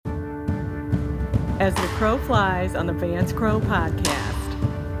As the Crow Flies on the Vance Crow Podcast.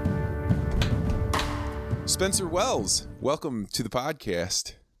 Spencer Wells, welcome to the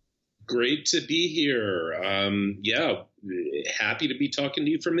podcast. Great to be here. Happy to be talking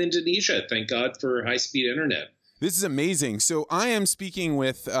to you from Indonesia. Thank God for high-speed internet. This is amazing. So I am speaking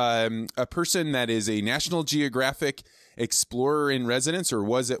with a person that is a National Geographic explorer in residence, or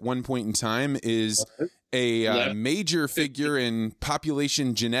was at one point in time, is a major figure in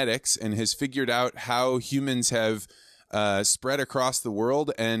population genetics and has figured out how humans have spread across the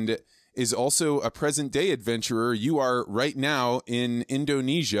world, and is also a present-day adventurer. You are right now in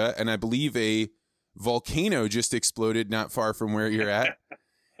Indonesia, and I believe a volcano just exploded not far from where you're at.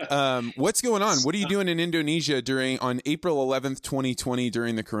 What's going on? What are you doing in Indonesia on April 11th, 2020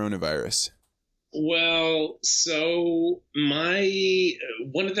 during the coronavirus? Well, so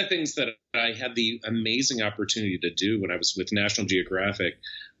one of the things that I had the amazing opportunity to do when I was with National Geographic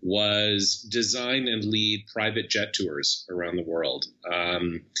was design and lead private jet tours around the world,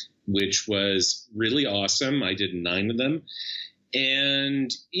 which was really awesome. I did 9 of them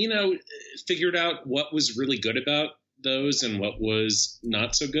and, figured out what was really good about those and what was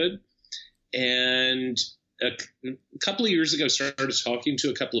not so good. And a couple of years ago, started talking to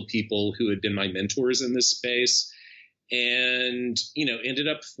a couple of people who had been my mentors in this space, and ended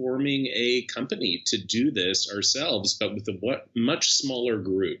up forming a company to do this ourselves, but with much smaller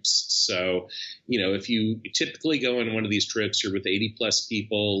groups. So if you typically go on one of these trips, you're with 80 plus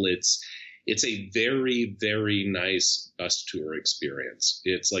people. It's a very, very nice bus tour experience.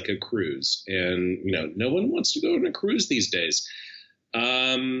 It's like a cruise, and no one wants to go on a cruise these days.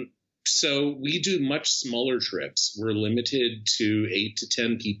 So we do much smaller trips. We're limited to 8 to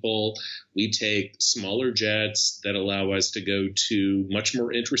 10 people. We take smaller jets that allow us to go to much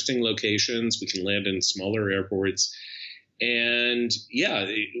more interesting locations. We can land in smaller airports. And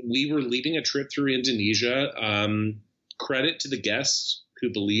we were leading a trip through Indonesia. Credit to the guests who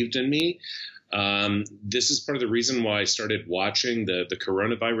believed in me. This is part of the reason why I started watching the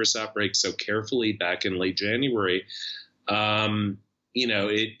coronavirus outbreak so carefully back in late January.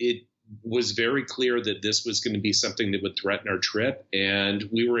 It was very clear that this was going to be something that would threaten our trip, and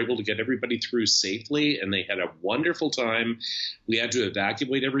we were able to get everybody through safely, and they had a wonderful time. We had to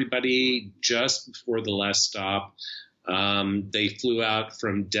evacuate everybody just before the last stop. They flew out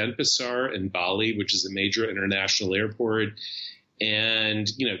from Denpasar in Bali, which is a major international airport, and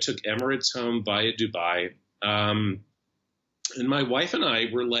took Emirates home via Dubai. And my wife and I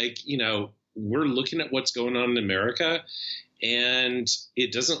were like, we're looking at what's going on in America, and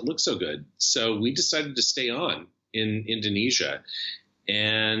it doesn't look so good. So we decided to stay on in Indonesia.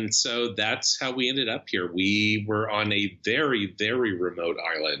 And so that's how we ended up here. We were on a very, very remote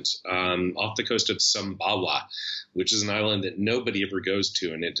island off the coast of Sumbawa, which is an island that nobody ever goes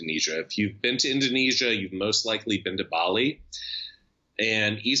to in Indonesia. If you've been to Indonesia, you've most likely been to Bali.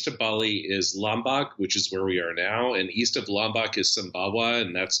 And east of Bali is Lombok, which is where we are now. And east of Lombok is Sumbawa,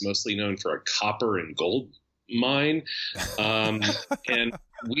 and that's mostly known for a copper and gold mine. And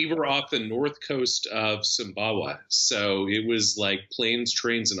we were off the north coast of Sumbawa. So it was like planes,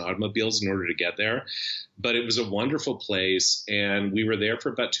 trains, and automobiles in order to get there. But it was a wonderful place. And we were there for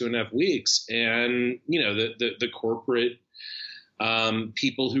about 2.5 weeks. And, the corporate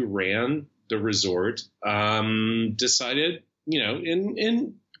people who ran the resort decided,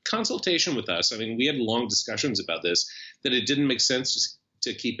 in consultation with us, I mean, we had long discussions about this, that it didn't make sense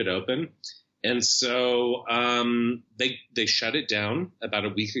to keep it open. And so they shut it down about a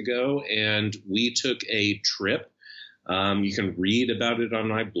week ago, and we took a trip. You can read about it on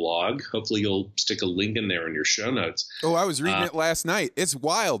my blog. Hopefully you'll stick a link in there in your show notes. Oh, I was reading it last night. It's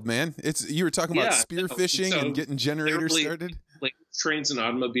wild, man. You were talking about spearfishing and getting generators started. Trains and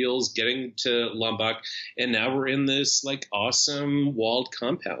automobiles getting to Lombok, and now we're in this awesome walled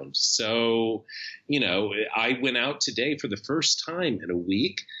compound. So, I went out today for the first time in a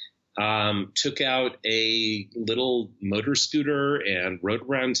week. Took out a little motor scooter and rode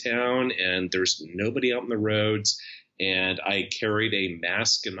around town, and there's nobody out on the roads. And I carried a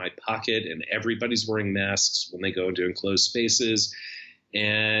mask in my pocket, and everybody's wearing masks when they go into enclosed spaces.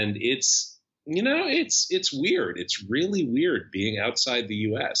 And it's weird. It's really weird being outside the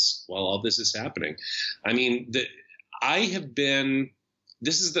U.S. while all this is happening. I mean,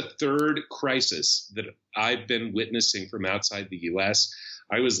 this is the third crisis that I've been witnessing from outside the U.S.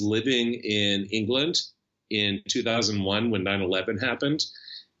 I was living in England in 2001 when 9/11 happened,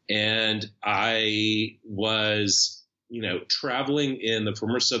 and I was, traveling in the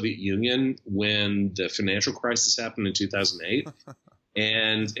former Soviet Union when the financial crisis happened in 2008.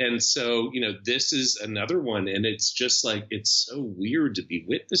 And so, this is another one, and it's just like, it's so weird to be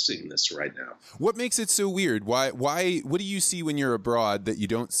witnessing this right now. What makes it so weird? Why, what do you see when you're abroad that you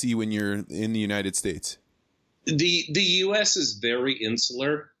don't see when you're in the United States? The U.S. is very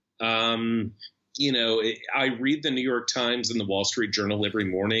insular. I read the New York Times and the Wall Street Journal every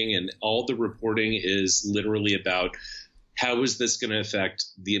morning, and all the reporting is literally about how is this going to affect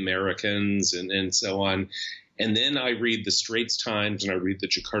the Americans and so on. And then I read the Straits Times, and I read the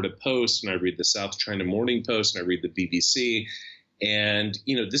Jakarta Post, and I read the South China Morning Post, and I read the BBC. And,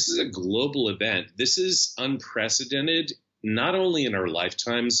 this is a global event. This is unprecedented, not only in our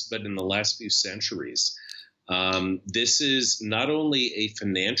lifetimes, but in the last few centuries. This is not only a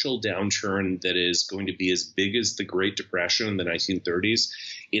financial downturn that is going to be as big as the Great Depression in the 1930s.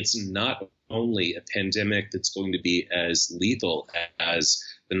 It's not only a pandemic that's going to be as lethal as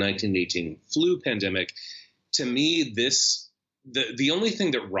the 1918 flu pandemic. To me, the only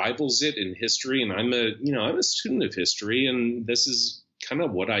thing that rivals it in history, and I'm a student of history, and this is kind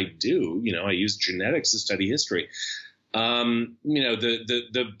of what I do. I use genetics to study history. The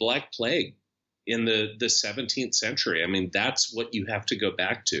Black Plague in the 17th century. I mean, that's what you have to go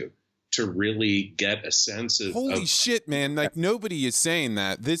back to really get a sense of. Holy shit, man! Like, nobody is saying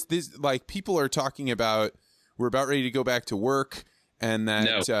that. This like, people are talking about, we're about ready to go back to work, and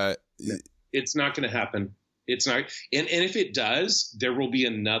that it's not going to happen. It's not. And if it does, there will be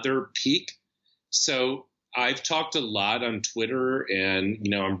another peak. So I've talked a lot on Twitter, and,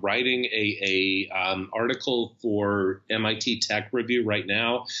 I'm writing a article for MIT Tech Review right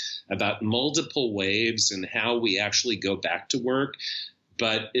now about multiple waves and how we actually go back to work.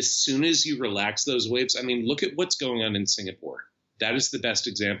 But as soon as you relax those waves, I mean, look at what's going on in Singapore. That is the best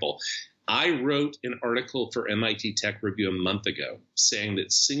example. I wrote an article for MIT Tech Review a month ago saying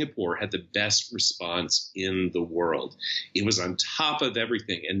that Singapore had the best response in the world. It was on top of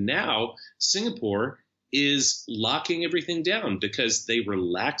everything. And now Singapore is locking everything down because they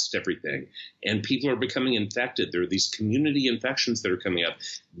relaxed everything and people are becoming infected. There are these community infections that are coming up.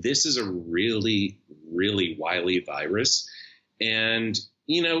 This is a really, really wily virus. And,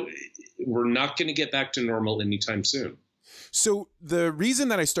 we're not going to get back to normal anytime soon. So the reason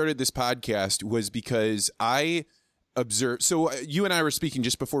that I started this podcast was because I observed. So you and I were speaking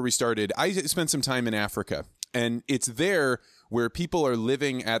just before we started. I spent some time in Africa, and it's there where people are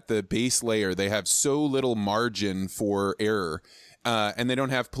living at the base layer. They have so little margin for error, and they don't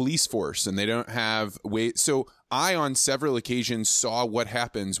have police force, and they don't have weight. So I, on several occasions, saw what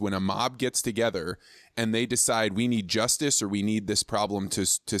happens when a mob gets together and they decide we need justice or we need this problem to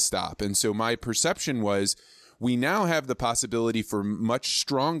stop. And so my perception was, we now have the possibility for much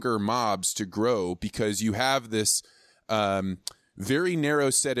stronger mobs to grow because you have this very narrow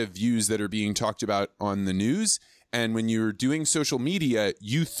set of views that are being talked about on the news. And when you're doing social media,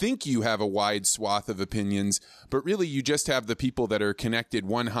 you think you have a wide swath of opinions, but really you just have the people that are connected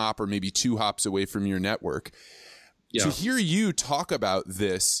one hop or maybe two hops away from your network. Yeah. To hear you talk about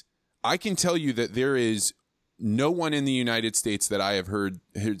this, I can tell you that there is no one in the United States that I have heard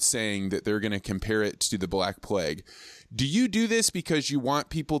saying that they're going to compare it to the Black Plague. Do you do this because you want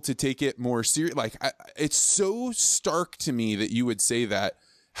people to take it more serious? Like, it's so stark to me that you would say that.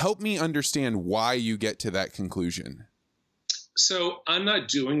 Help me understand why you get to that conclusion. So I'm not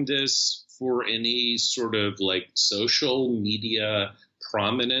doing this for any sort of like social media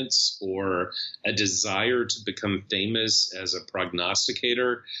prominence or a desire to become famous as a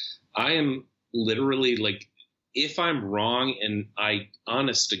prognosticator. I am literally like, if I'm wrong, and I,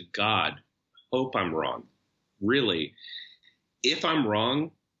 honest to God, hope I'm wrong, really, if I'm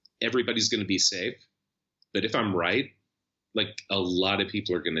wrong, everybody's going to be safe. But if I'm right, like, a lot of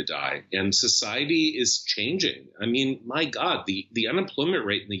people are going to die. And society is changing. I mean, my God, the unemployment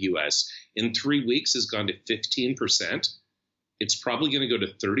rate in the U.S. in 3 weeks has gone to 15%. It's probably going to go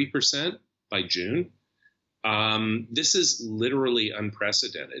to 30% by June. This is literally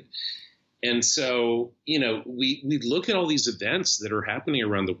unprecedented. And so, we look at all these events that are happening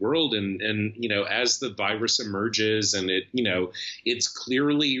around the world and as the virus emerges and it's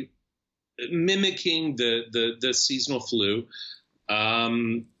clearly mimicking the seasonal flu.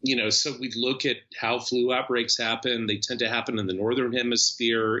 So we look at how flu outbreaks happen. They tend to happen in the Northern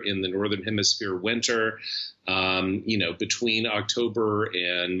Hemisphere, in the Northern Hemisphere winter, between October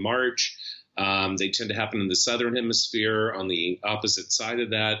and March. They tend to happen in the Southern Hemisphere on the opposite side of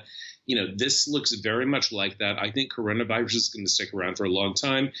that. This looks very much like that. I think coronavirus is going to stick around for a long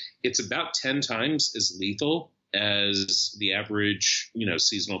time. It's about 10 times as lethal as the average,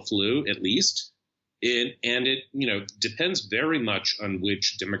 seasonal flu, at least. And it depends very much on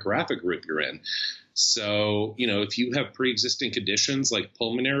which demographic group you're in. So, if you have pre-existing conditions like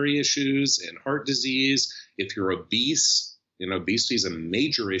pulmonary issues and heart disease, if you're obese, obesity is a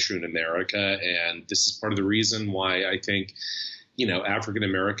major issue in America. And this is part of the reason why I think, African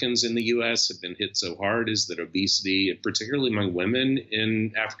Americans in the U.S. have been hit so hard, is that obesity, particularly among women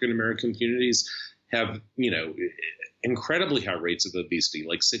in African American communities, have, incredibly high rates of obesity,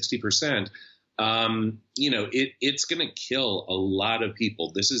 like 60%. It's going to kill a lot of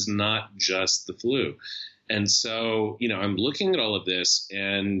people. This is not just the flu. And so, I'm looking at all of this,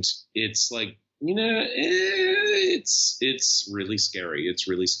 and it's like, it's really scary. It's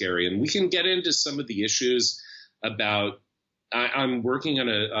really scary. And we can get into some of the issues about, I'm working on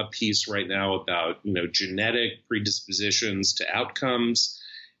a piece right now about, genetic predispositions to outcomes.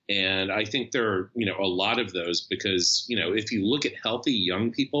 And I think there are, a lot of those because, if you look at healthy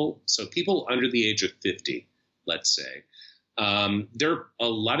young people, so people under the age of 50, let's say, there are a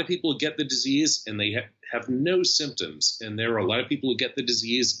lot of people who get the disease and they have no symptoms. And there are a lot of people who get the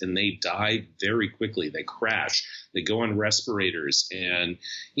disease and they die very quickly. They crash. They go on respirators. And,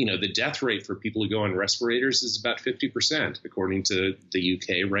 the death rate for people who go on respirators is about 50%, according to the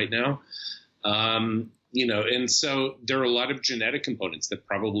UK right now. And so there are a lot of genetic components that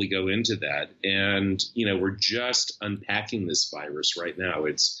probably go into that. And, we're just unpacking this virus right now.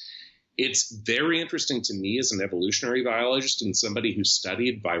 It's very interesting to me as an evolutionary biologist and somebody who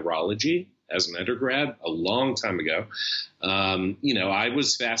studied virology as an undergrad a long time ago. I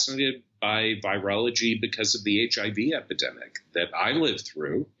was fascinated by virology because of the HIV epidemic that I lived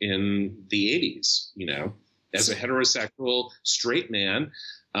through in the 80s, as a heterosexual straight man.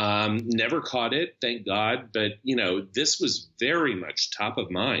 Never caught it, thank God. But, this was very much top of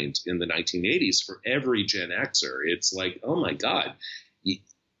mind in the 1980s for every Gen Xer. It's like, oh, my God,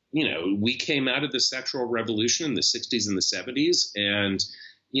 we came out of the sexual revolution in the 60s and the 70s. And,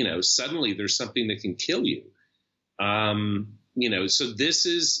 suddenly there's something that can kill you. So this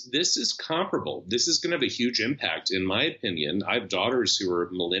is comparable. This is going to have a huge impact, in my opinion. I have daughters who are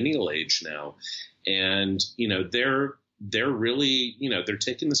millennial age now, and, they're really, they're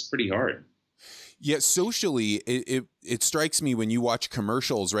taking this pretty hard. Yeah, socially, it strikes me when you watch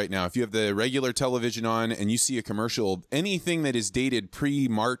commercials right now, if you have the regular television on and you see a commercial, anything that is dated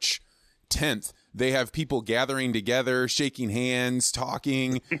pre-March 10th, they have people gathering together, shaking hands,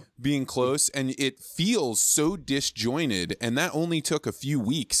 talking, being close, and it feels so disjointed. And that only took a few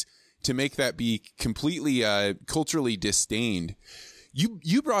weeks to make that be completely culturally disdained.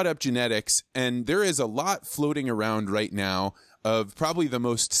 You brought up genetics, and there is a lot floating around right now of probably the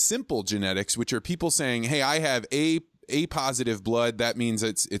most simple genetics, which are people saying, hey, I have A positive blood. That means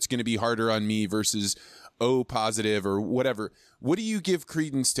it's going to be harder on me versus O positive or whatever. What do you give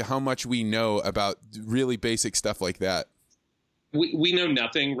credence to how much we know about really basic stuff like that? We know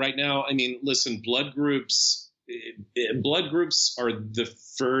nothing right now. I mean, listen, blood groups are the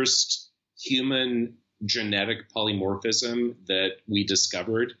first human genetic polymorphism that we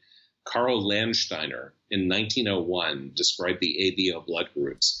discovered. Carl Landsteiner in 1901 described the ABO blood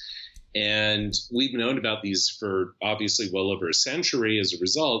groups. And we've known about these for obviously well over a century as a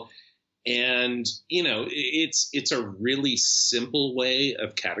result. And, it's a really simple way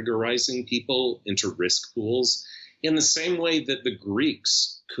of categorizing people into risk pools in the same way that the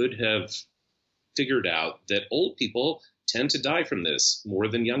Greeks could have figured out that old people tend to die from this more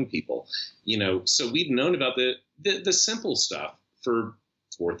than young people. So we've known about the simple stuff for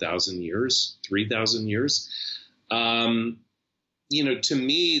 4,000 years, 3,000 years. To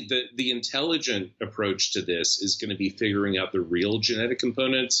me, the intelligent approach to this is going to be figuring out the real genetic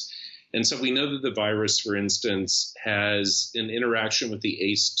components. And so we know that the virus, for instance, has an interaction with the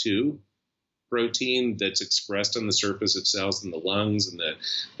ACE2 protein that's expressed on the surface of cells in the lungs and the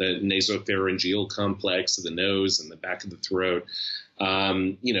nasopharyngeal complex of the nose and the back of the throat. So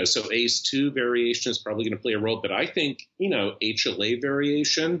ACE2 variation is probably going to play a role. But I think, HLA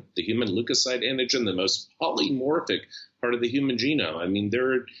variation, the human leukocyte antigen, the most polymorphic part of the human genome. I mean,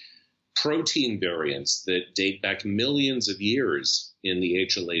 there are protein variants that date back millions of years in the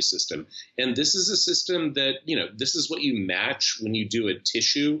HLA system. And this is a system that, this is what you match when you do a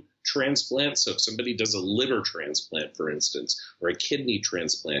tissue transplant. So if somebody does a liver transplant, for instance, or a kidney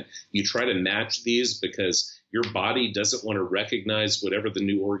transplant, you try to match these because your body doesn't want to recognize whatever the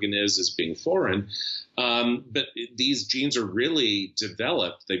new organ is as being foreign. But these genes are really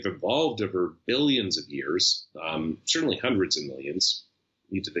developed. They've evolved over billions of years, certainly hundreds of millions.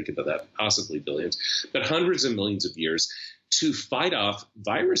 Need to think about that, possibly billions, but hundreds of millions of years to fight off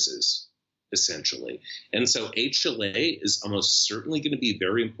viruses, essentially. And so HLA is almost certainly going to be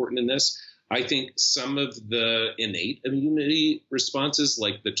very important in this. I think some of the innate immunity responses,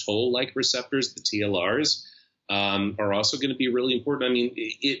 like the toll-like receptors, the TLRs, are also going to be really important. I mean,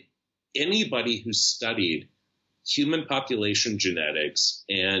 anybody who's studied human population genetics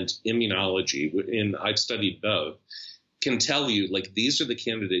and immunology, and I've studied both, can tell you, like, these are the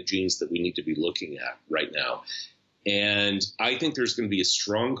candidate genes that we need to be looking at right now. And I think there's going to be a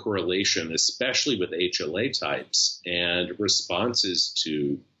strong correlation, especially with HLA types and responses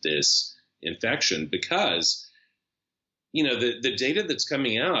to this infection, because, you know, the data that's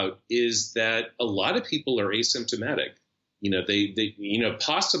coming out is that a lot of people are asymptomatic. You know, they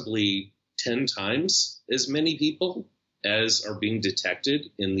possibly 10 times as many people as are being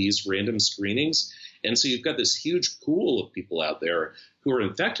detected in these random screenings. And so you've got this huge pool of people out there who are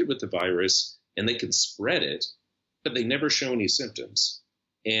infected with the virus and they can spread it, but they never show any symptoms.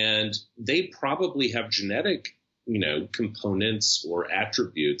 And they probably have genetic, components or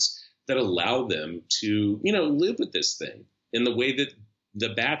attributes that allow them to, live with this thing in the way that the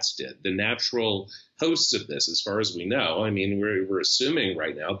bats did, the natural hosts of this, as far as we know. I mean, we're assuming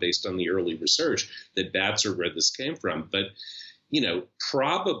right now, based on the early research, that bats are where this came from. But,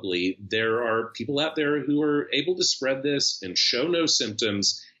 probably there are people out there who are able to spread this and show no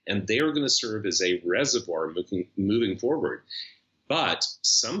symptoms, and they are going to serve as a reservoir moving forward. But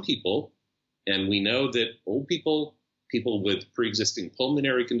some people, and we know that old people, people with pre-existing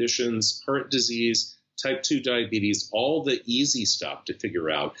pulmonary conditions, heart disease, type 2 diabetes, all the easy stuff to figure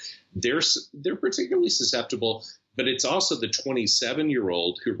out, they're particularly susceptible. But it's also the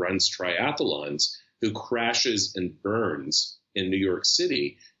 27-year-old who runs triathlons, who crashes and burns in New York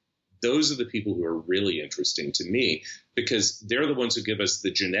City. Those are the people who are really interesting to me, because they're the ones who give us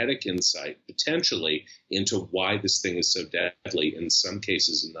the genetic insight, potentially, into why this thing is so deadly in some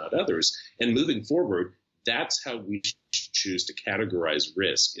cases and not others. And moving forward, that's how we choose to categorize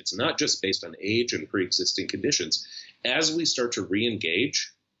risk. It's not just based on age and pre-existing conditions. As we start to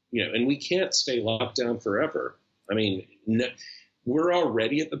re-engage, and we can't stay locked down forever. I mean, we're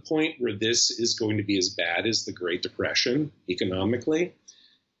already at the point where this is going to be as bad as the Great Depression economically.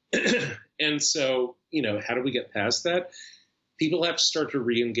 And so, how do we get past that? People have to start to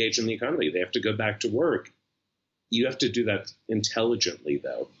re-engage in the economy. They have to go back to work. You have to do that intelligently,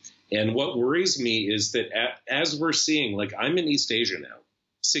 though. And what worries me is that as we're seeing, like, I'm in East Asia now.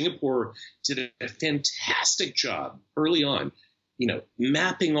 Singapore did a fantastic job early on,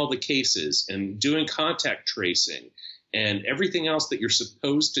 mapping all the cases and doing contact tracing and everything else that you're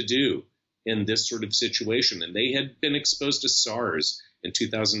supposed to do in this sort of situation. And they had been exposed to SARS in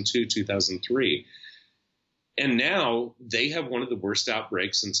 2002, 2003. And now they have one of the worst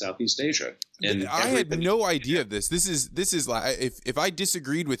outbreaks in Southeast Asia. And I had no idea of this. This is like, if I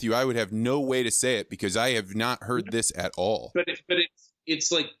disagreed with you, I would have no way to say it, because I have not heard this at all. But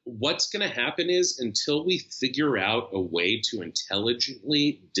it's like, what's going to happen is, until we figure out a way to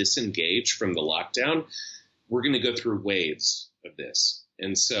intelligently disengage from the lockdown, we're going to go through waves of this.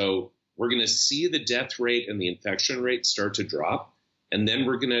 And so we're going to see the death rate and the infection rate start to drop. And then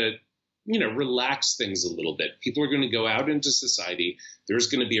we're going to, relax things a little bit. People are going to go out into society. There's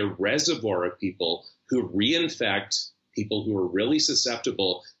going to be a reservoir of people who reinfect people who are really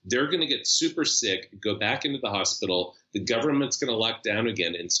susceptible. They're going to get super sick, go back into the hospital. The government's going to lock down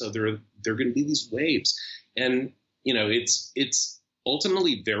again. And so there are going to be these waves. And, it's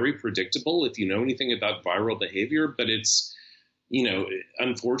ultimately very predictable if you know anything about viral behavior, but it's,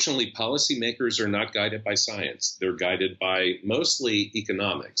 unfortunately, policymakers are not guided by science. They're guided by mostly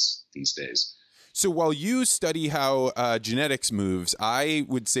economics these days. So while you study how genetics moves, I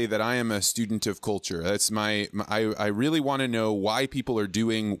would say that I am a student of culture. That's I really want to know why people are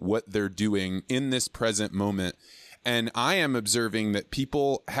doing what they're doing in this present moment. And I am observing that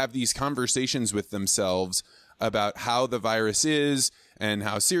people have these conversations with themselves about how the virus is and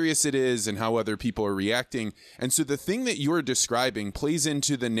how serious it is and how other people are reacting. And so the thing that you're describing plays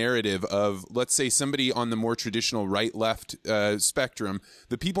into the narrative of, let's say, somebody on the more traditional right-left spectrum.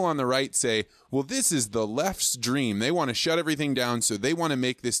 The people on the right say, well, this is the left's dream. They want to shut everything down, so they want to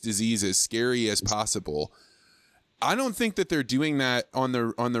make this disease as scary as possible. I don't think that they're doing that on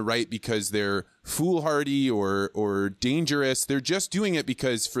the right because they're foolhardy or dangerous. They're just doing it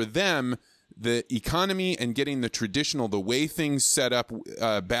because for them, the economy and getting the way things set up,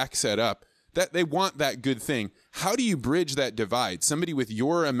 set up, that they want that good thing. How do you bridge that divide? Somebody with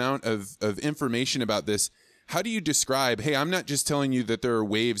your amount of information about this, how do you describe, hey, I'm not just telling you that there are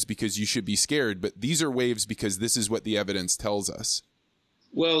waves because you should be scared, but these are waves because this is what the evidence tells us?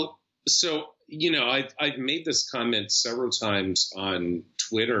 Well, so, I've made this comment several times on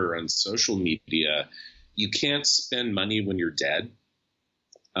Twitter, on social media. You can't spend money when you're dead.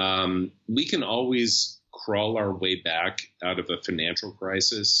 We can always crawl our way back out of a financial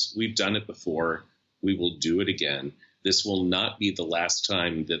crisis. We've done it before. We will do it again. This will not be the last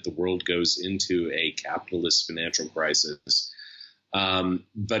time that the world goes into a capitalist financial crisis.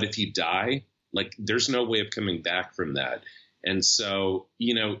 But if you die, like, there's no way of coming back from that. And so,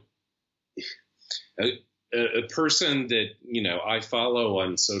 a person that, I follow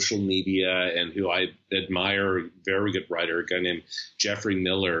on social media and who I admire, a very good writer, a guy named Jeffrey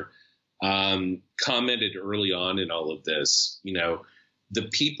Miller, commented early on in all of this, the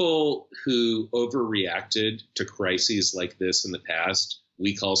people who overreacted to crises like this in the past,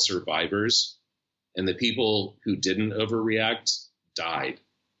 we call survivors, and the people who didn't overreact died.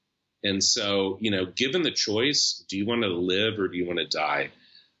 And so, given the choice, do you want to live or do you want to die?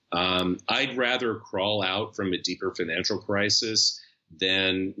 I'd rather crawl out from a deeper financial crisis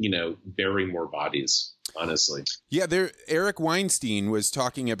than, bury more bodies, honestly. Yeah, Eric Weinstein was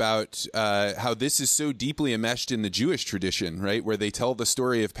talking about how this is so deeply enmeshed in the Jewish tradition, right? Where they tell the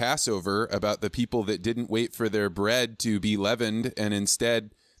story of Passover about the people that didn't wait for their bread to be leavened, and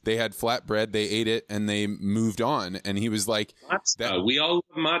instead they had flatbread, they ate it, and they moved on. And he was like, matzah. We all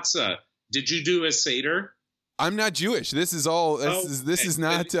love matzah. Did you do a Seder? I'm not Jewish. This is all. This is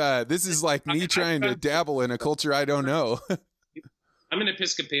not. This is like me trying to dabble in a culture I don't know. I'm an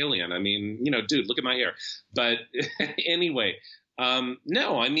Episcopalian. I mean, dude, look at my hair. But anyway,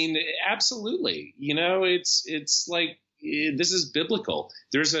 no, I mean, absolutely. It's like, this is biblical.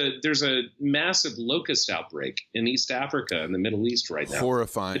 There's a massive locust outbreak in East Africa and the Middle East right now.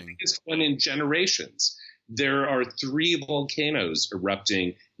 Horrifying. The biggest one in generations. There are 3 volcanoes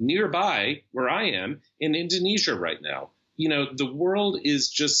erupting nearby where I am in Indonesia right now. The world is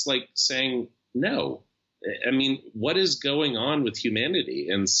just like saying no. I mean, what is going on with humanity?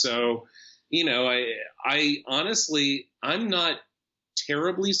 And so, I honestly, I'm not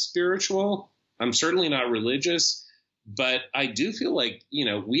terribly spiritual. I'm certainly not religious, but I do feel like,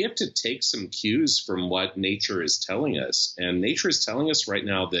 we have to take some cues from what nature is telling us. And nature is telling us right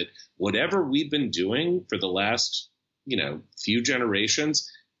now that whatever we've been doing for the last, few generations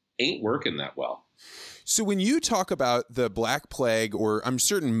ain't working that well. So when you talk about the Black Plague, or I'm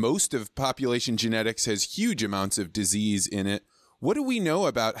certain most of population genetics has huge amounts of disease in it, what do we know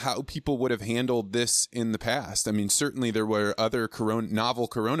about how people would have handled this in the past? I mean, certainly there were other novel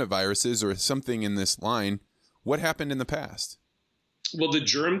coronaviruses or something in this line. What happened in the past? Well, the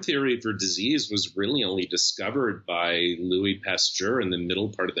germ theory for disease was really only discovered by Louis Pasteur in the middle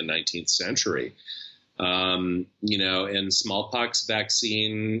part of the 19th century. And smallpox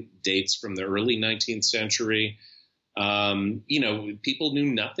vaccine dates from the early 19th century. People knew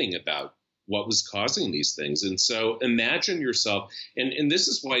nothing about what was causing these things. And so imagine yourself, and this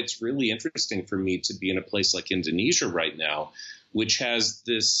is why it's really interesting for me to be in a place like Indonesia right now, which has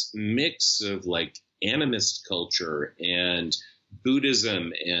this mix of like animist culture and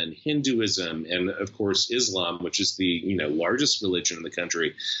Buddhism and Hinduism and, of course, Islam, which is the largest religion in the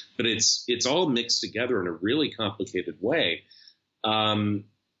country. But it's all mixed together in a really complicated way.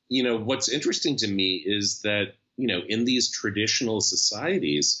 What's interesting to me is that, in these traditional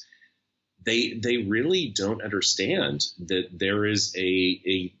societies, they really don't understand that there is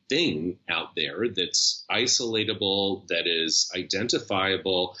a thing out there that's isolatable, that is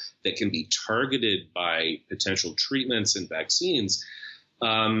identifiable, that can be targeted by potential treatments and vaccines.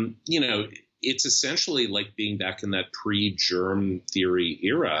 It's essentially like being back in that pre-germ theory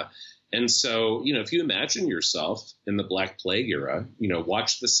era. And so, if you imagine yourself in the Black Plague era,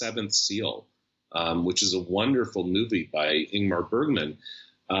 watch The Seventh Seal, which is a wonderful movie by Ingmar Bergman.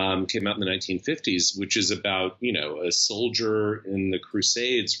 Came out in the 1950s, which is about, a soldier in the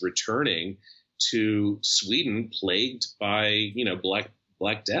Crusades returning to Sweden plagued by,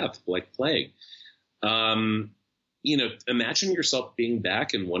 Black Death, Black Plague. Imagine yourself being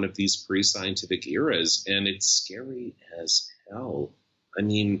back in one of these pre-scientific eras, and it's scary as hell. I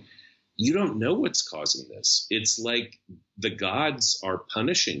mean, you don't know what's causing this. It's like the gods are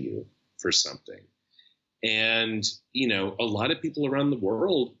punishing you for something. And, a lot of people around the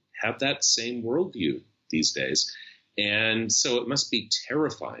world have that same worldview these days. And so it must be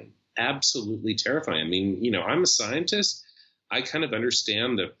terrifying, absolutely terrifying. I mean, I'm a scientist. I kind of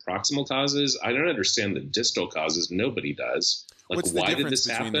understand the proximal causes. I don't understand the distal causes. Nobody does. Like, what's the why did difference this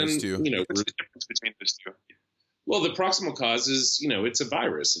between happen? those two? What's the difference between those two? Well, the proximal cause is, it's a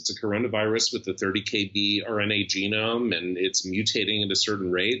virus. It's a coronavirus with a 30 kb RNA genome, and it's mutating at a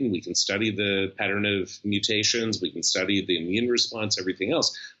certain rate. And we can study the pattern of mutations. We can study the immune response, everything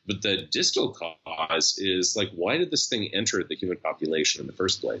else. But the distal cause is like, why did this thing enter the human population in the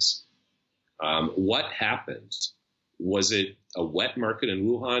first place? What happened? Was it a wet market in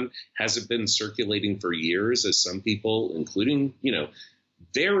Wuhan? Has it been circulating for years, as some people, including,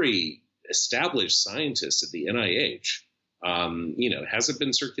 very established scientists at the NIH, has it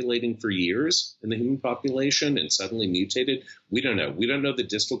been circulating for years in the human population and suddenly mutated? We don't know. We don't know the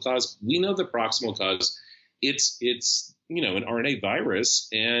distal cause. We know the proximal cause. It's an RNA virus,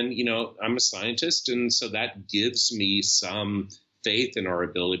 and, I'm a scientist, and so that gives me some faith in our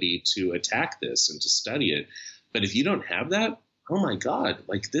ability to attack this and to study it. But if you don't have that, oh my God,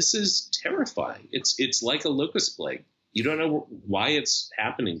 like, this is terrifying. It's like a locust plague. You don't know why it's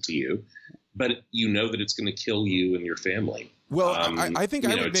happening to you, but you know that it's going to kill you and your family. Well, I think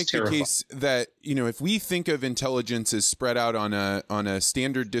I would make terrifying. the case that, if we think of intelligence as spread out on a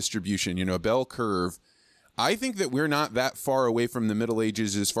standard distribution, a bell curve, I think that we're not that far away from the Middle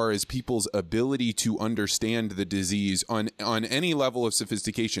Ages as far as people's ability to understand the disease on any level of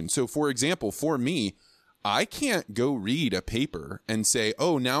sophistication. So, for example, for me, I can't go read a paper and say,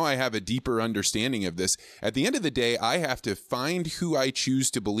 oh, now I have a deeper understanding of this. At the end of the day, I have to find who I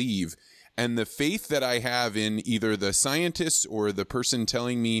choose to believe. And the faith that I have in either the scientists or the person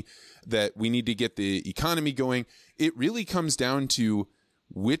telling me that we need to get the economy going, it really comes down to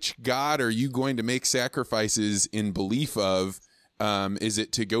which God are you going to make sacrifices in belief of? Is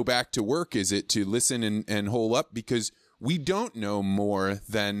it to go back to work? Is it to listen and hole up? Because we don't know more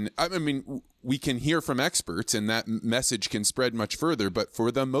than, we can hear from experts and that message can spread much further. But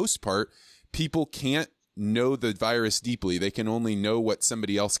for the most part, people can't know the virus deeply. They can only know what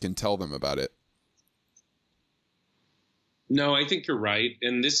somebody else can tell them about it. No, I think you're right.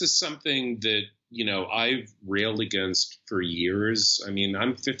 And this is something that, I've railed against for years.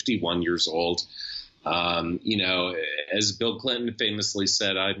 I'm 51 years old. As Bill Clinton famously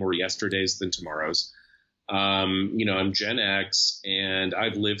said, I have more yesterdays than tomorrows. I'm Gen X, and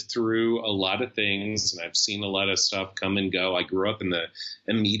I've lived through a lot of things, and I've seen a lot of stuff come and go. I grew up in the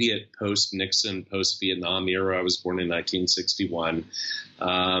immediate post-Nixon, post-Vietnam era. I was born in 1961,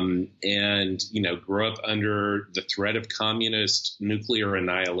 and, grew up under the threat of communist nuclear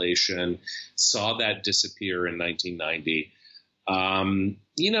annihilation, saw that disappear in 1990.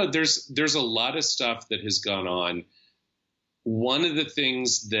 There's a lot of stuff that has gone on. One of the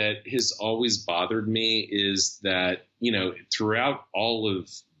things that has always bothered me is that, throughout all of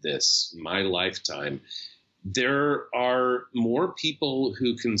this, my lifetime, there are more people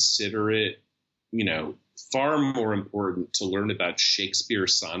who consider it, far more important to learn about Shakespeare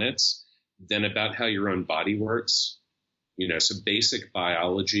sonnets than about how your own body works, so basic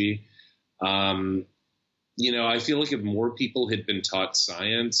biology. I feel like if more people had been taught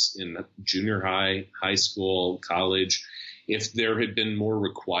science in junior high, high school, college, if there had been more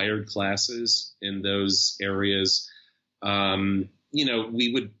required classes in those areas, we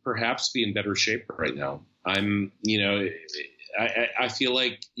would perhaps be in better shape right now. I feel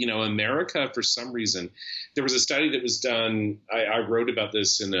like, America, for some reason, there was a study that was done. I wrote about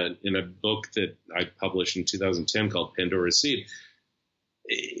this in a book that I published in 2010 called Pandora's Seed.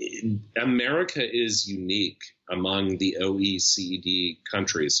 America is unique among the OECD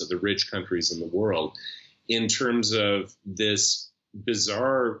countries, so the rich countries in the world, in terms of this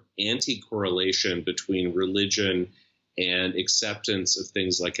bizarre anti-correlation between religion and acceptance of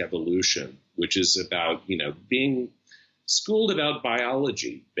things like evolution, which is about, being schooled about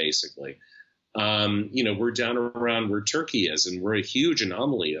biology, basically. We're down around where Turkey is, and we're a huge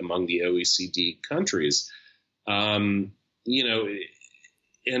anomaly among the OECD countries. And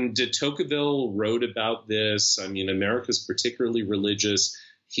de Tocqueville wrote about this. America's particularly religious.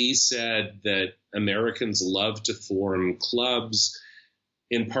 He said that Americans love to form clubs,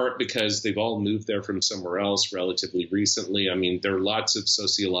 in part because they've all moved there from somewhere else relatively recently. There are lots of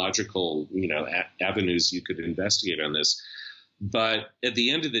sociological, avenues you could investigate on this. But at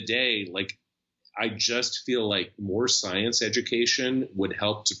the end of the day, I just feel like more science education would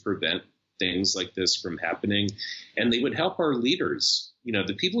help to prevent things like this from happening. And they would help our leaders,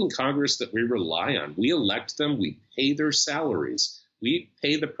 the people in Congress that we rely on. We elect them. We pay their salaries. We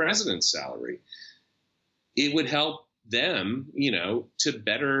pay the president's salary. It would help them, to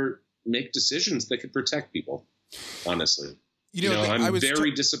better make decisions that could protect people, honestly. I'm very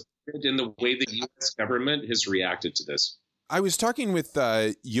disappointed in the way the U.S. government has reacted to this. I was talking with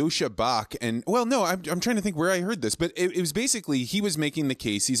Yosha Bach, and I'm trying to think where I heard this, but it was basically, he was making the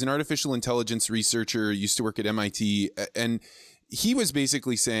case. He's an artificial intelligence researcher, used to work at MIT, and he was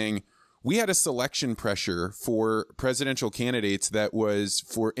basically saying, we had a selection pressure for presidential candidates that was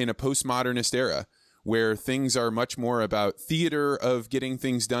in a postmodernist era where things are much more about theater of getting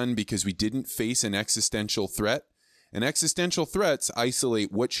things done because we didn't face an existential threat. And existential threats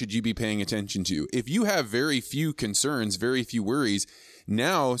isolate what should you be paying attention to. If you have very few concerns, very few worries,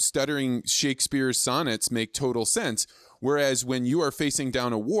 now stuttering Shakespeare's sonnets make total sense. Whereas when you are facing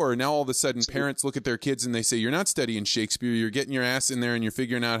down a war, now all of a sudden parents look at their kids and they say, you're not studying Shakespeare, you're getting your ass in there and you're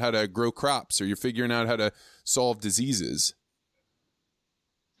figuring out how to grow crops, or you're figuring out how to solve diseases.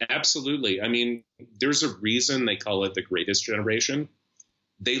 Absolutely. I mean, there's a reason they call it the greatest generation.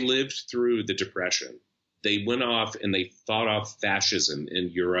 They lived through the Depression. They went off and they fought off fascism in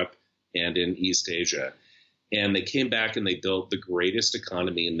Europe and in East Asia. And they came back and they built the greatest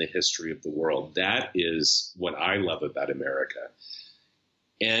economy in the history of the world. That is what I love about America.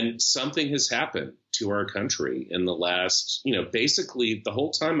 And something has happened to our country in the last, basically the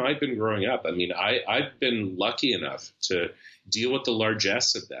whole time I've been growing up. I mean, I've been lucky enough to deal with the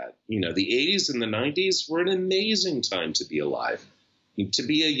largesse of that. The 80s and the 90s were an amazing time to be alive. To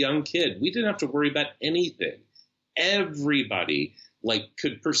be a young kid, we didn't have to worry about anything. Everybody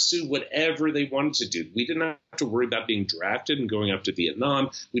could pursue whatever they wanted to do. We didn't have to worry about being drafted and going up to Vietnam.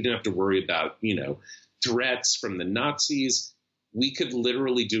 We didn't have to worry about, threats from the Nazis. We could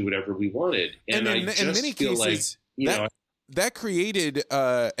literally do whatever we wanted. And in many cases, that created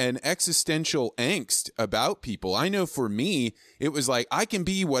an existential angst about people. I know for me, it was like, I can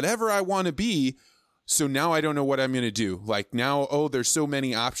be whatever I want to be. So now I don't know what I'm going to do. Like now, there's so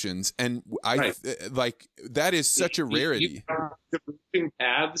many options. And that is such a rarity. You have different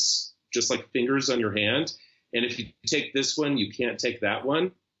paths, just like fingers on your hand. And if you take this one, you can't take that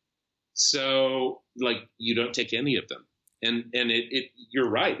one. So you don't take any of them. And you're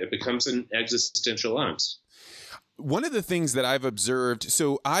right. It becomes an existential angst. One of the things that I've observed,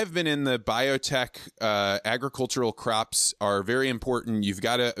 so I've been in the biotech, agricultural crops are very important. You've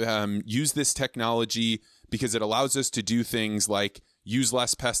got to use this technology because it allows us to do things like use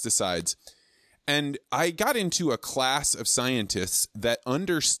less pesticides. And I got into a class of scientists that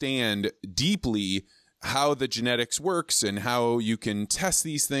understand deeply how the genetics works and how you can test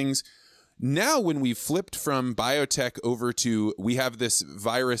these things. Now, when we've flipped from biotech over to we have this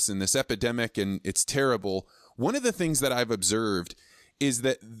virus and this epidemic and it's terrible, one of the things that I've observed is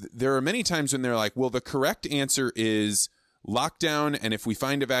that there are many times when they're like, well, the correct answer is lockdown. And if we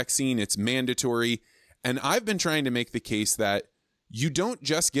find a vaccine, it's mandatory. And I've been trying to make the case that you don't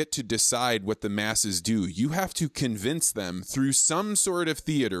just get to decide what the masses do. You have to convince them through some sort of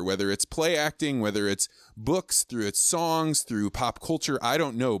theater, whether it's play acting, whether it's books, through its songs, through pop culture. I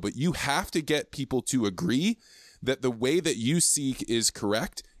don't know, but you have to get people to agree that the way that you seek is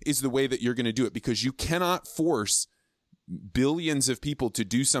correct is the way that you're going to do it, because you cannot force billions of people to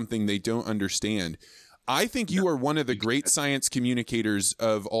do something they don't understand. I think you are one of the great science communicators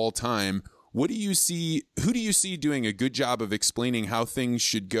of all time. What do you see? Who do you see doing a good job of explaining how things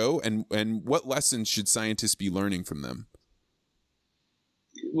should go, and what lessons should scientists be learning from them?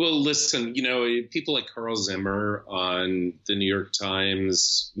 Well, listen, people like Carl Zimmer on the New York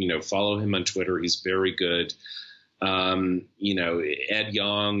Times, follow him on Twitter. He's very good. Ed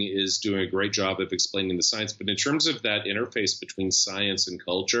Yong is doing a great job of explaining the science. But in terms of that interface between science and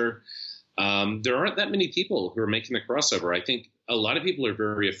culture, there aren't that many people who are making the crossover. I think a lot of people are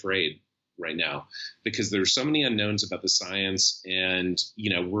very afraid right now because there's so many unknowns about the science, and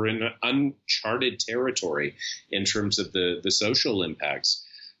we're in uncharted territory in terms of the social impacts.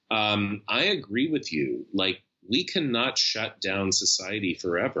 I agree with you. We cannot shut down society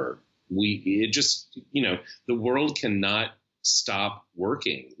forever. The world cannot stop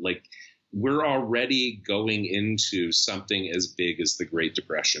working. We're already going into something as big as the Great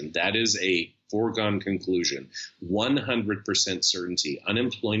Depression. That is a foregone conclusion. 100% certainty.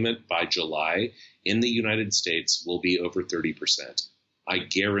 Unemployment by July in the United States will be over 30%. I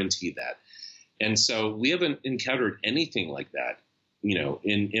guarantee that. And so we haven't encountered anything like that,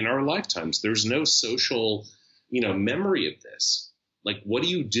 in our lifetimes. There's no social, memory of this. What do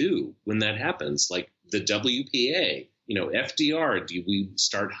you do when that happens? The WPA, FDR, do we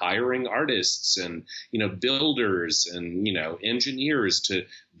start hiring artists and, builders and, engineers to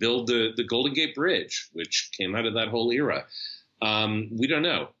build the Golden Gate Bridge, which came out of that whole era? We don't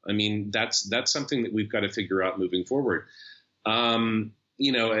know. I mean, that's something that we've got to figure out moving forward. I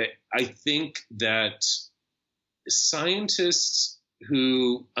think that scientists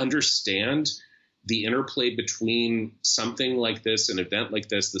who understand the interplay between something like this, an event like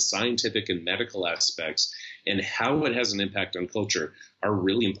this, the scientific and medical aspects, and how it has an impact on culture are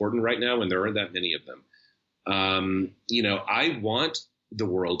really important right now, and there aren't that many of them. I want the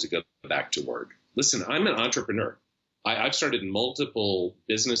world to go back to work. Listen, I'm an entrepreneur. I've started multiple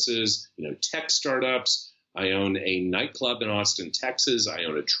businesses, tech startups. I own a nightclub in Austin, Texas. I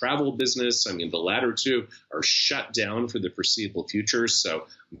own a travel business. I mean, the latter two are shut down for the foreseeable future. So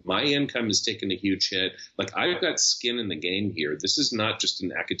my income has taken a huge hit. Like, I've got skin in the game here. This is not just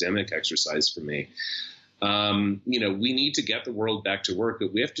an academic exercise for me. We need to get the world back to work,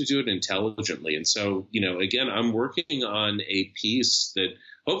 but we have to do it intelligently. And so, again, I'm working on a piece that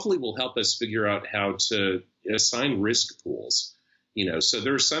hopefully will help us figure out how to assign risk pools. So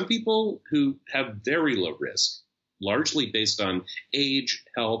there are some people who have very low risk, largely based on age,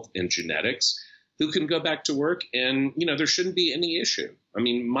 health, and genetics, who can go back to work, and, there shouldn't be any issue. I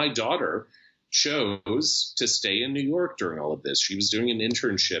mean, my daughter chose to stay in New York during all of this. She was doing an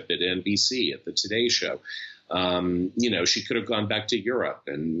internship at NBC at the Today Show. She could have gone back to Europe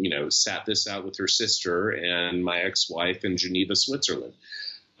and, sat this out with her sister and my ex-wife in Geneva, Switzerland.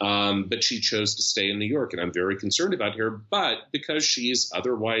 But she chose to stay in New York, and I'm very concerned about her. But because she's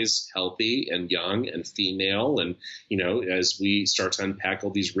otherwise healthy and young and female, and, as we start to unpack all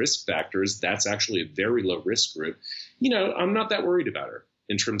these risk factors, that's actually a very low risk group. I'm not that worried about her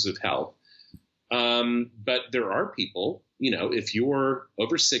in terms of health. But there are people, if you're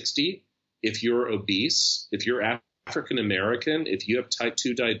over 60, if you're obese, if you're African American, if you have type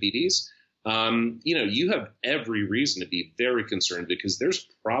 2 diabetes, you have every reason to be very concerned, because there's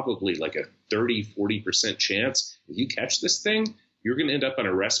probably like a 30-40% chance if you catch this thing, you're going to end up on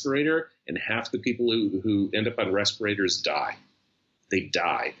a respirator, and half the people who end up on respirators die. They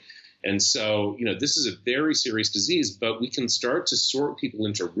die. And so, this is a very serious disease, but we can start to sort people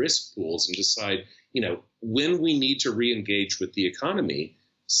into risk pools and decide, when we need to re-engage with the economy.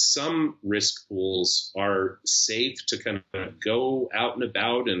 Some risk pools are safe to kind of go out and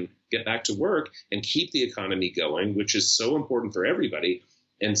about and get back to work and keep the economy going, which is so important for everybody.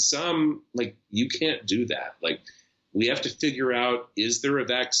 And some, like, you can't do that. Like, we have to figure out, is there a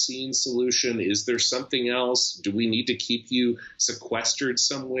vaccine solution? Is there something else? Do we need to keep you sequestered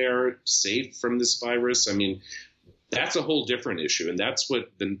somewhere, safe from this virus? I mean, that's a whole different issue. And that's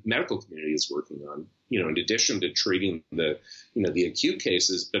what the medical community is working on, in addition to treating the acute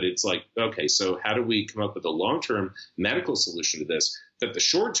cases. But it's like, okay, so how do we come up with a long-term medical solution to this? But the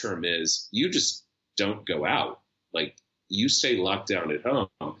short term is you just don't go out. Like, you stay locked down at home.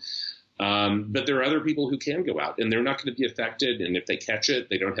 But there are other people who can go out, and they're not going to be affected. And if they catch it,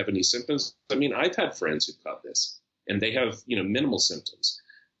 they don't have any symptoms. I mean, I've had friends who've caught this, and they have, minimal symptoms.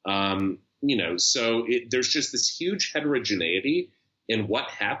 So there's just this huge heterogeneity in what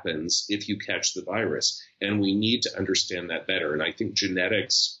happens if you catch the virus. And we need to understand that better. And I think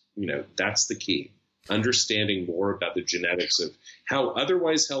genetics, that's the key. Understanding more about the genetics of how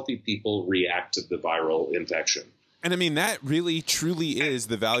otherwise healthy people react to the viral infection. And I mean, that really, truly is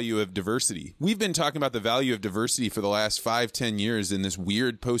the value of diversity. We've been talking about the value of diversity for the last 5-10 years in this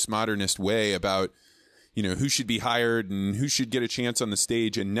weird postmodernist way about, who should be hired and who should get a chance on the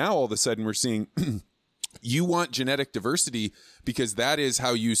stage. And now all of a sudden we're seeing you want genetic diversity because that is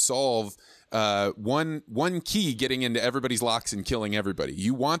how you solve one key, getting into everybody's locks and killing everybody.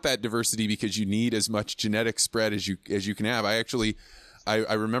 You want that diversity because you need as much genetic spread as you can have.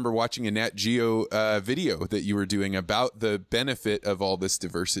 I remember watching a Nat Geo video that you were doing about the benefit of all this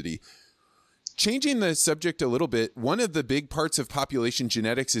diversity. Changing the subject a little bit, one of the big parts of population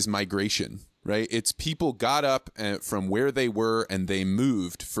genetics is migration, right? It's people got up from where they were and they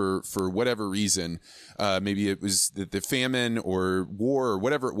moved for whatever reason. Maybe it was the famine or war or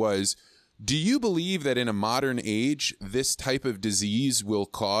whatever it was. Do you believe that in a modern age, this type of disease will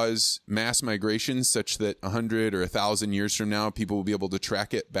cause mass migration such that 100 or 1,000 years from now, people will be able to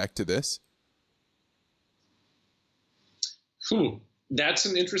track it back to this? That's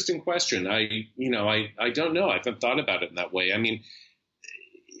an interesting question. I don't know. I haven't thought about it in that way. I mean,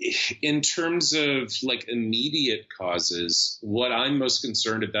 in terms of like immediate causes, what I'm most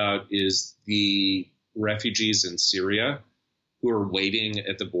concerned about is the refugees in Syria who are waiting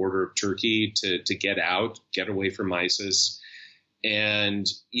at the border of Turkey to get out, get away from ISIS. And,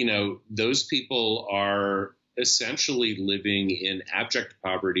 those people are essentially living in abject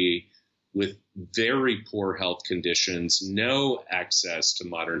poverty with very poor health conditions, no access to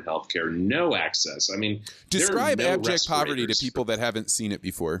modern healthcare, no access. I mean, describe abject poverty to people that haven't seen it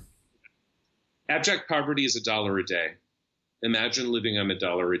before. Abject poverty is $1 a day. Imagine living on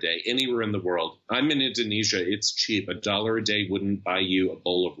 $1 a day anywhere in the world. I'm in Indonesia. It's cheap. $1 a day wouldn't buy you a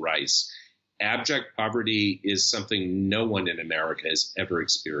bowl of rice. Abject poverty is something no one in America has ever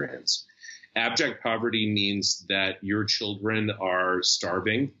experienced. Abject poverty means that your children are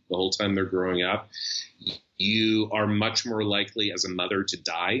starving the whole time they're growing up. You are much more likely as a mother to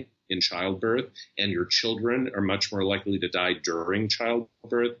die in childbirth, and your children are much more likely to die during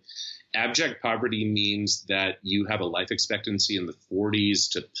childbirth. Abject poverty means that you have a life expectancy in the 40s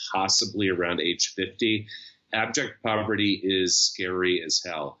to possibly around age 50. Abject poverty is scary as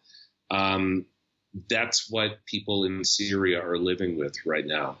hell. That's what people in Syria are living with right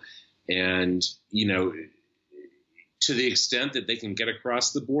now. And, to the extent that they can get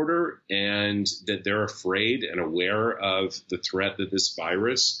across the border and that they're afraid and aware of the threat that this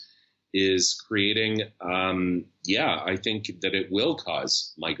virus is creating, I think that it will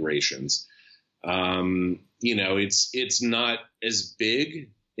cause migrations. It's not as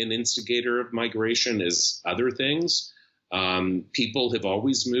big an instigator of migration as other things. People have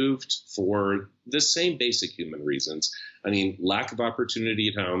always moved for the same basic human reasons. I mean, lack of opportunity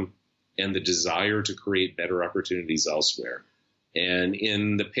at home and the desire to create better opportunities elsewhere. And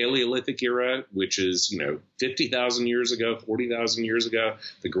in the Paleolithic era, which is, 50,000 years ago, 40,000 years ago,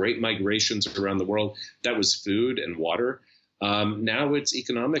 the great migrations around the world, that was food and water. Now it's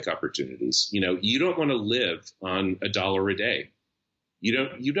economic opportunities. You don't want to live on $1 a day.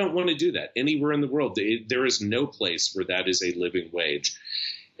 You don't want to do that anywhere in the world. There is no place where that is a living wage.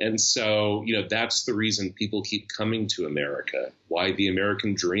 And so, that's the reason people keep coming to America, why the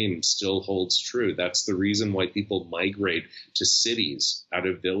American dream still holds true. That's the reason why people migrate to cities out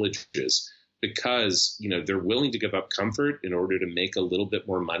of villages, because, they're willing to give up comfort in order to make a little bit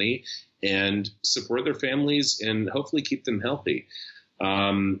more money and support their families and hopefully keep them healthy.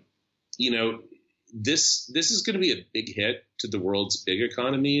 This is going to be a big hit to the world's big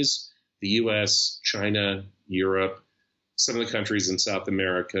economies, the U.S., China, Europe, some of the countries in South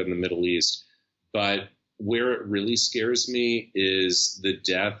America and the Middle East. But where it really scares me is the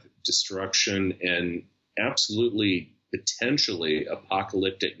death, destruction, and absolutely potentially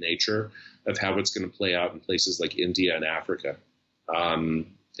apocalyptic nature of how it's going to play out in places like India and Africa, and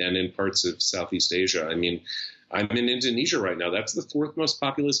in parts of Southeast Asia. I mean, I'm in Indonesia right now. That's the fourth most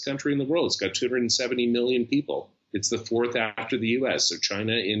populous country in the world. It's got 270 million people. It's the fourth after the U.S. So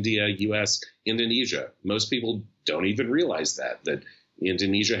China, India, U.S., Indonesia. Most people don't even realize that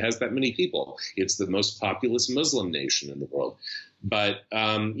Indonesia has that many people. It's the most populous Muslim nation in the world. But,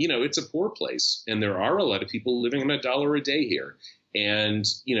 it's a poor place. And there are a lot of people living on $1 a day here. And,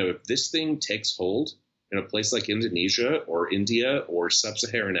 if this thing takes hold in a place like Indonesia or India or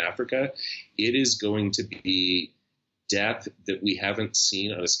sub-Saharan Africa, it is going to be death that we haven't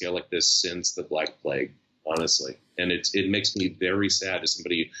seen on a scale like this since the Black Plague, honestly. And it makes me very sad as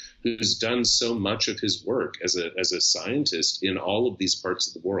somebody who's done so much of his work as a scientist in all of these parts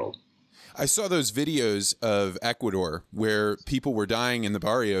of the world. I saw those videos of Ecuador where people were dying in the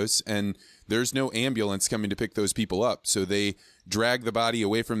barrios and there's no ambulance coming to pick those people up. So they drag the body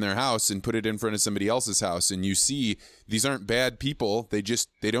away from their house and put it in front of somebody else's house. And you see, these aren't bad people. They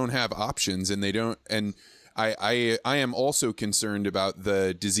don't have options, and they don't. And I am also concerned about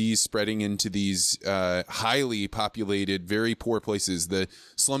the disease spreading into these highly populated, very poor places. The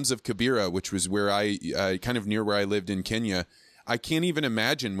slums of Kibera, which was where kind of near where I lived in Kenya. I can't even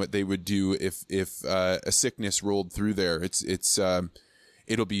imagine what they would do if a sickness rolled through there.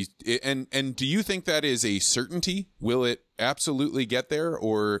 It'll be. And do you think that is a certainty? Will it absolutely get there,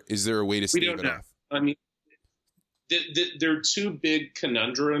 or is there a way to stave it off? I mean, there are two big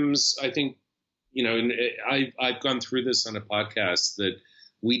conundrums, I think. And I've gone through this on a podcast that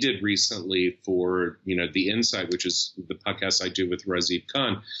we did recently for, The Insight, which is the podcast I do with Razib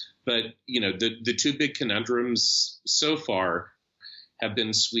Khan. But, the two big conundrums so far have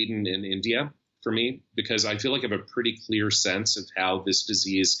been Sweden and India for me, because I feel like I have a pretty clear sense of how this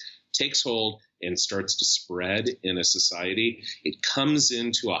disease takes hold and starts to spread in a society. It comes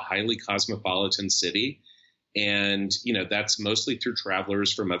into a highly cosmopolitan city. And, that's mostly through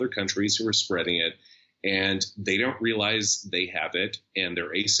travelers from other countries who are spreading it. And they don't realize they have it, and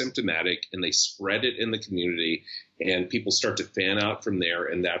they're asymptomatic, and they spread it in the community, and people start to fan out from there.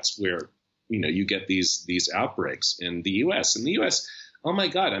 And that's where, you get these outbreaks in the U.S. In the U.S., oh, my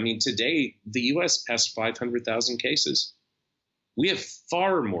God, I mean, today the U.S. passed 500,000 cases. We have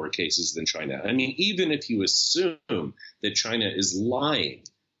far more cases than China. I mean, even if you assume that China is lying,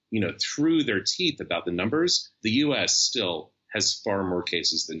 through their teeth about the numbers, the U.S. still has far more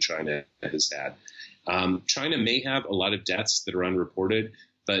cases than China has had. China may have a lot of deaths that are unreported,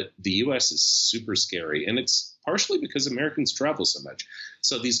 but the U.S. is super scary. And it's partially because Americans travel so much.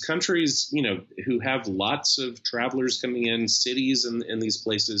 So these countries, who have lots of travelers coming in, cities and these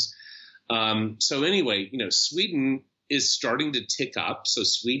places. So anyway, Sweden is starting to tick up. So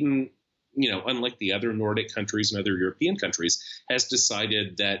Sweden, unlike the other Nordic countries and other European countries, has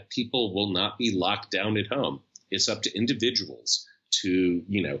decided that people will not be locked down at home. It's up to individuals to,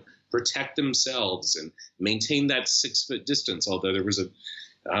 protect themselves and maintain that 6-foot distance. Although there was a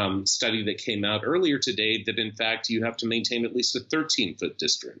study that came out earlier today that, in fact, you have to maintain at least a 13-foot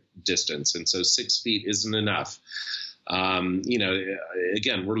distance. And so 6 feet isn't enough.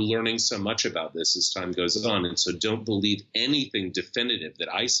 Again, we're learning so much about this as time goes on. And so don't believe anything definitive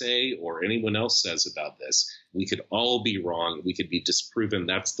that I say or anyone else says about this. We could all be wrong. We could be disproven.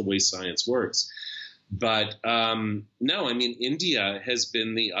 That's the way science works. But no, I mean, India has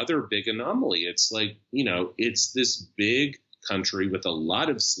been the other big anomaly. It's like, it's this big country with a lot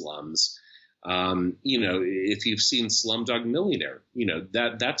of slums. If you've seen Slumdog Millionaire,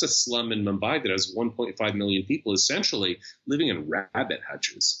 that's a slum in Mumbai that has 1.5 million people essentially living in rabbit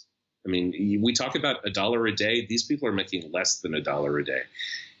hutches. I mean, we talk about $1 a day. These people are making less than $1 a day.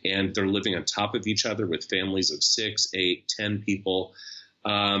 And they're living on top of each other with families of 6, 8, 10 people.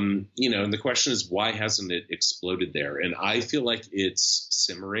 And the question is, why hasn't it exploded there? And I feel like it's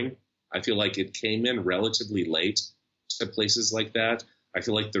simmering. I feel like it came in relatively late to places like that. I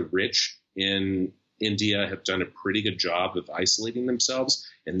feel like the rich in India have done a pretty good job of isolating themselves,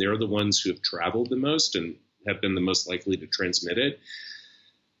 and they're the ones who have traveled the most and have been the most likely to transmit it.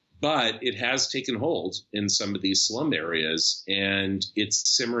 But it has taken hold in some of these slum areas, and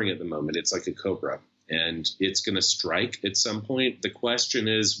it's simmering at the moment. It's like a cobra, and it's going to strike at some point. The question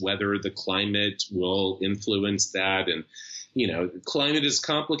is whether the climate will influence that. And, climate is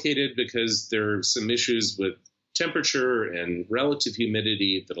complicated because there are some issues with temperature and relative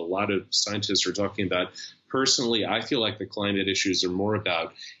humidity that a lot of scientists are talking about. Personally, I feel like the climate issues are more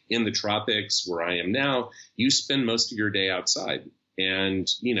about in the tropics where I am now. You spend most of your day outside. And,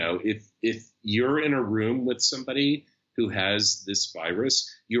 if you're in a room with somebody who has this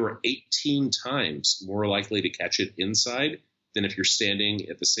virus, you're 18 times more likely to catch it inside than if you're standing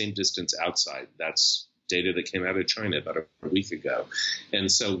at the same distance outside. That's data that came out of China about a week ago.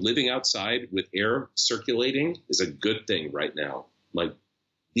 And so living outside with air circulating is a good thing right now. Like,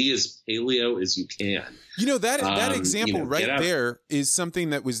 be as paleo as you can. That example there is something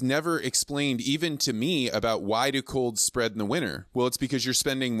that was never explained even to me about why do colds spread in the winter. Well, it's because you're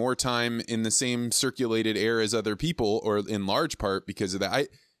spending more time in the same circulated air as other people, or in large part because of that.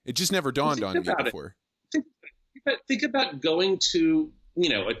 It just never dawned on me before. Think about going to,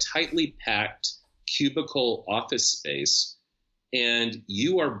 a tightly packed cubicle office space, and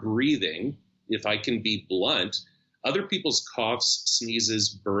you are breathing, if I can be blunt, other people's coughs,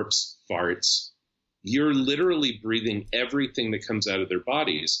 sneezes, burps, farts. You're literally breathing everything that comes out of their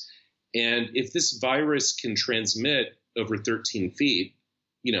bodies. And if this virus can transmit over 13 feet,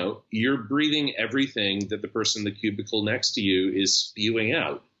 you're breathing everything that the person in the cubicle next to you is spewing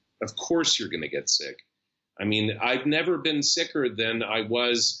out. Of course you're going to get sick. I mean, I've never been sicker than I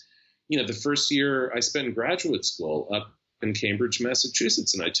was, the first year I spent in graduate school up in Cambridge,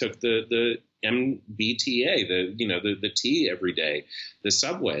 Massachusetts, and I took the MBTA, the T every day, the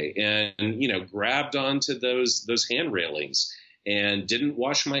subway, and grabbed onto those hand railings and didn't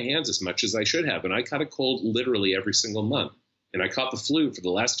wash my hands as much as I should have, and I caught a cold literally every single month. And I caught the flu for the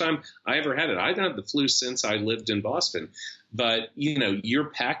last time I ever had it. I haven't had the flu since I lived in Boston. But, you're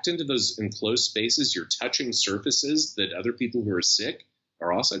packed into those enclosed spaces. You're touching surfaces that other people who are sick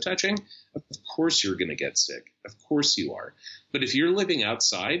are also touching. Of course you're going to get sick. Of course you are. But if you're living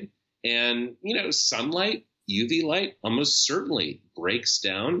outside and, sunlight, UV light almost certainly breaks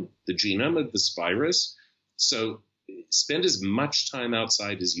down the genome of this virus. So spend as much time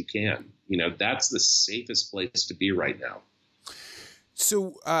outside as you can. That's the safest place to be right now.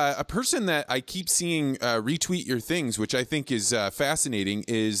 So a person that I keep seeing retweet your things, which I think is fascinating,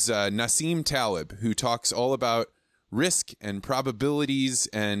 is Nassim Taleb, who talks all about risk and probabilities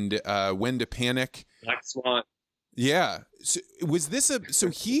and when to panic. Black swan. Yeah. So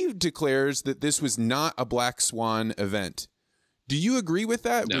he declares that this was not a black swan event. Do you agree with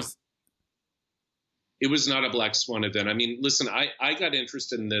that? No. It was not a black swan event. I mean, listen, I got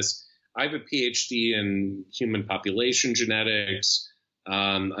interested in this. I have a PhD in human population genetics.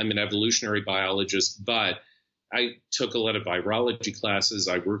 I'm an evolutionary biologist, but I took a lot of virology classes.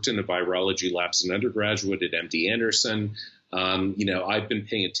 I worked in the virology labs as an undergraduate at MD Anderson. I've been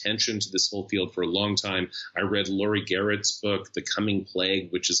paying attention to this whole field for a long time. I read Laurie Garrett's book, The Coming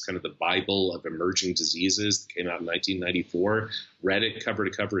Plague, which is kind of the Bible of emerging diseases, that came out in 1994. Read it cover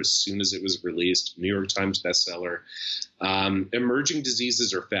to cover as soon as it was released. New York Times bestseller. Emerging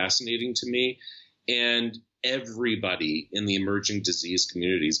diseases are fascinating to me. And everybody in the emerging disease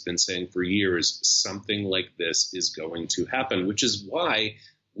community has been saying for years something like this is going to happen, which is why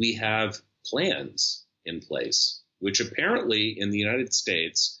we have plans in place, which apparently in the United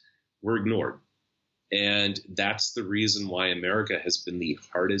States were ignored. And that's the reason why America has been the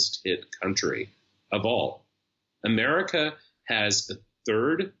hardest hit country of all. America has a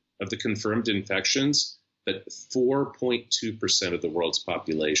third of the confirmed infections, but 4.2% of the world's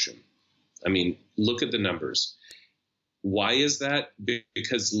population. I mean, look at the numbers. Why is that?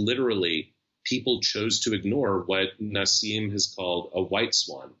 Because literally people chose to ignore what Nassim has called a white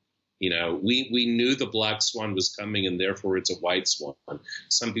swan. You know, we knew the black swan was coming, and therefore it's a white swan.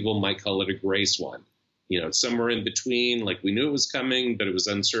 Some people might call it a gray swan. You know, somewhere in between, like we knew it was coming, but it was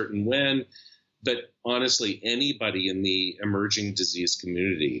uncertain when. But honestly, anybody in the emerging disease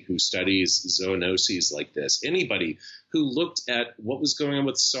community who studies zoonoses like this, anybody who looked at what was going on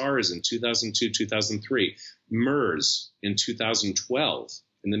with SARS in 2002, 2003, MERS in 2012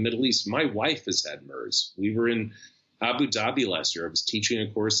 in the Middle East. My wife has had MERS. We were in Abu Dhabi last year. I was teaching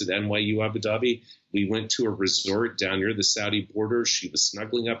a course at NYU Abu Dhabi. We went to a resort down near the Saudi border. She was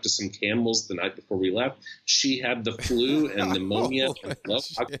snuggling up to some camels the night before we left. She had the flu and pneumonia and low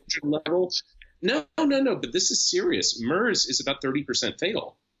oxygen level. No. But this is serious. MERS is about 30%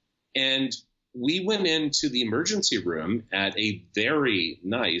 fatal. And we went into the emergency room at a very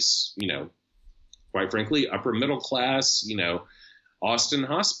nice, you know, quite frankly, upper middle class, you know, Austin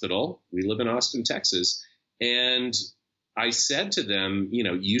hospital. We live in Austin, Texas. And I said to them, you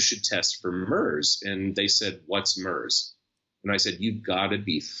know, you should test for MERS. And they said, what's MERS? And I said, you've got to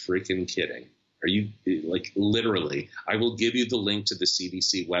be freaking kidding. Are you, like, literally, I will give you the link to the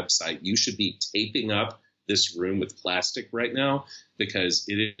CDC website. You should be taping up this room with plastic right now because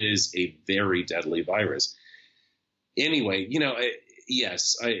it is a very deadly virus. Anyway, you know,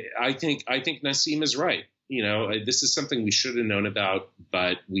 yes, I think Nassim is right. You know, this is something we should have known about,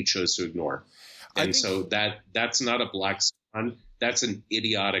 but we chose to ignore. And so that's not a black swan. That's an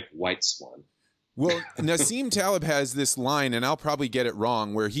idiotic white swan. Well, Nassim Taleb has this line, and I'll probably get it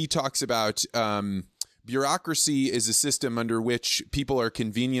wrong, where he talks about bureaucracy is a system under which people are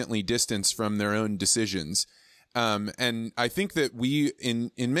conveniently distanced from their own decisions. And I think that we,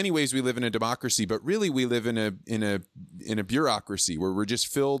 in many ways, we live in a democracy, but really we live in a bureaucracy where we're just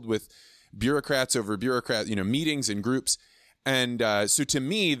filled with bureaucrats over bureaucrats, you know, meetings and groups. And so to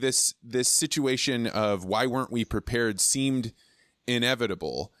me, this situation of why weren't we prepared seemed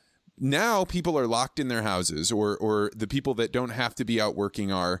inevitable. Now people are locked in their houses, or the people that don't have to be out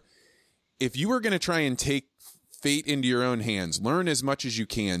working are. If you are going to try and take fate into your own hands, learn as much as you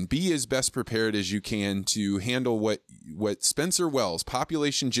can, be as best prepared as you can to handle what Spencer Wells,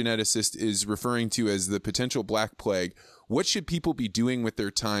 population geneticist, is referring to as the potential black plague. What should people be doing with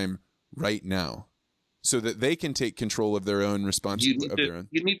their time right now so that they can take control of their own responsibility?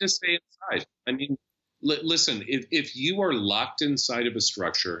 You need to stay inside. I mean, listen, if you are locked inside of a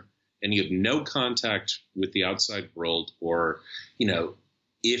structure and you have no contact with the outside world, or, you know,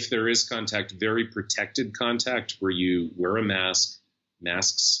 if there is contact, very protected contact where you wear a mask.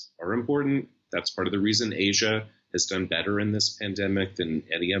 Masks are important. That's part of the reason Asia has done better in this pandemic than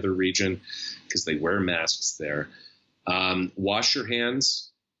any other region, because they wear masks there. Wash your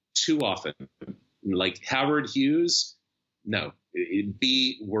hands too often. Like Howard Hughes, no, it'd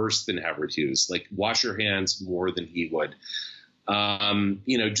be worse than Howard Hughes. Like, wash your hands more than he would.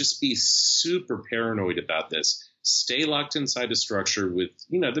 You know, just be super paranoid about this. Stay locked inside a structure with,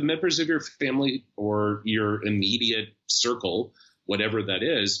 you know, the members of your family or your immediate circle, whatever that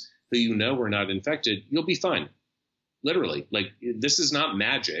is, who you know are not infected. You'll be fine. Literally. Like, this is not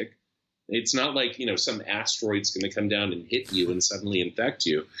magic. It's not like, you know, some asteroid's going to come down and hit you and suddenly infect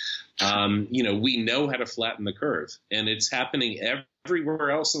you. You know, we know how to flatten the curve, and it's happening everywhere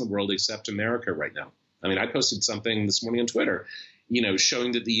else in the world except America right now. I mean, I posted something this morning on Twitter, you know,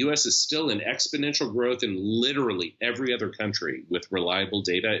 showing that the U.S. is still in exponential growth, and literally every other country with reliable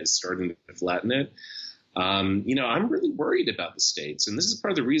data is starting to flatten it. You know, I'm really worried about the States. And this is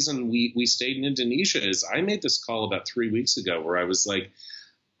part of the reason we stayed in Indonesia. Is I made this call about 3 weeks ago where I was like,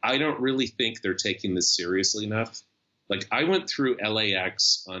 I don't really think they're taking this seriously enough. Like, I went through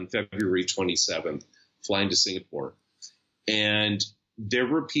LAX on February 27th, flying to Singapore, and there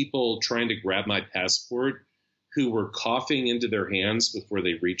were people trying to grab my passport who were coughing into their hands before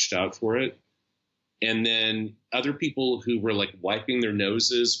they reached out for it. And then other people who were like wiping their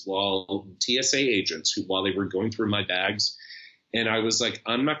noses while TSA agents while they were going through my bags. And I was like,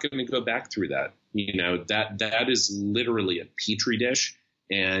 I'm not going to go back through that. You know, that is literally a petri dish.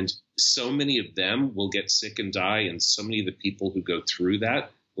 And so many of them will get sick and die. And so many of the people who go through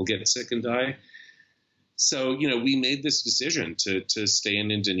that will get sick and die. So, you know, we made this decision to stay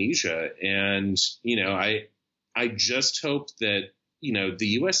in Indonesia. And, you know, I just hope that, you know, the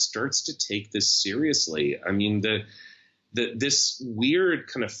U.S. starts to take this seriously. I mean, this weird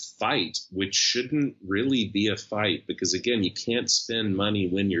kind of fight, which shouldn't really be a fight, because again, you can't spend money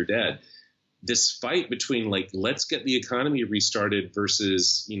when you're dead. This fight between like, let's get the economy restarted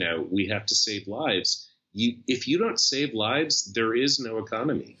versus, we have to save lives. If you don't save lives, there is no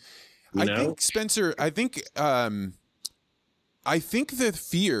economy. I think, Spencer, I think the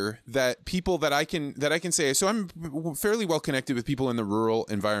fear that people that I can say, so I'm fairly well connected with people in the rural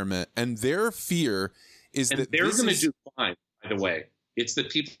environment, and their fear is that they're going to do fine, by the way. It's the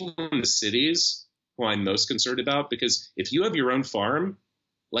people in the cities who I'm most concerned about, because if you have your own farm,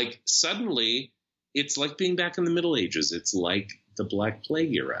 like suddenly it's like being back in the Middle Ages. It's like the Black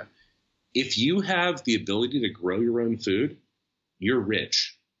Plague era. If you have the ability to grow your own food, you're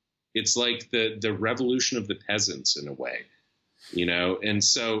rich. It's like the revolution of the peasants in a way, and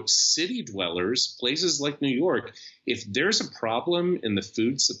so city dwellers, places like New York, if there's a problem in the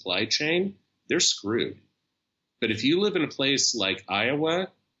food supply chain, they're screwed. But if you live in a place like Iowa,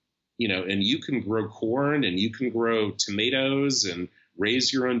 and you can grow corn and you can grow tomatoes and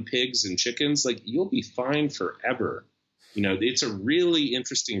raise your own pigs and chickens, like you'll be fine forever. It's a really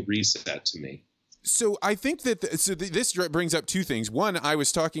interesting reset to me. So I think that this brings up two things. One, I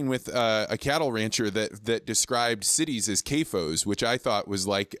was talking with a cattle rancher that described cities as CAFOs, which I thought was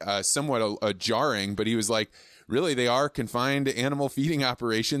like somewhat a jarring, but he was like, really, they are confined animal feeding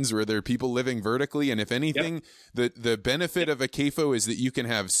operations where there are people living vertically. And if anything, the benefit of a CAFO is that you can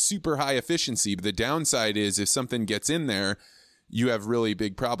have super high efficiency. But the downside is if something gets in there, you have really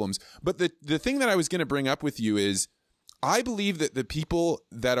big problems. But the thing that I was going to bring up with you is, I believe that the people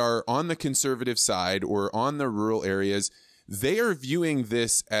that are on the conservative side or on the rural areas, they are viewing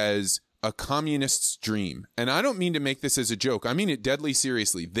this as a communist's dream. And I don't mean to make this as a joke. I mean it deadly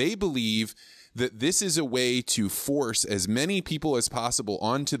seriously. They believe that this is a way to force as many people as possible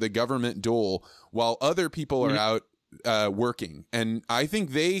onto the government dole while other people are out working. And I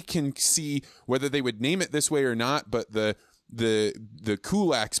think they can see, whether they would name it this way or not, but the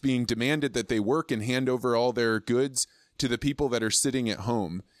kulaks being demanded that they work and hand over all their goods to the people that are sitting at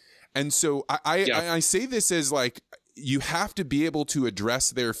home. And so I say this as like, you have to be able to address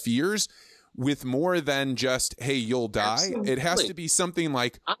their fears with more than just, hey, you'll die. Absolutely. It has to be something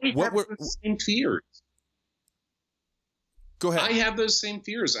like, those same fears. Go ahead. I have those same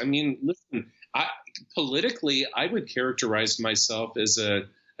fears. I mean, listen, politically, I would characterize myself as a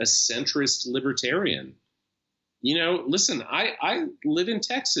centrist libertarian. Listen, I live in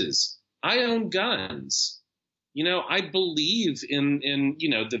Texas. I own guns. I believe in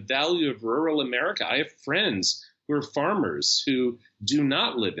the value of rural America. I have friends who are farmers who do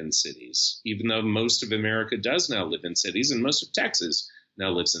not live in cities, even though most of America does now live in cities, and most of Texas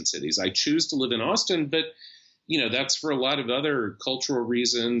now lives in cities. I choose to live in Austin, but that's for a lot of other cultural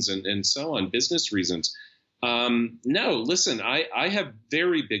reasons and so on, business reasons. No, listen, I have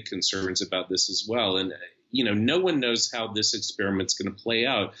very big concerns about this as well. And, no one knows how this experiment's going to play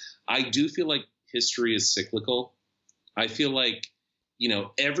out. I do feel like history is cyclical. I feel like,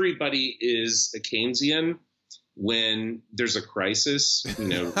 everybody is a Keynesian when there's a crisis.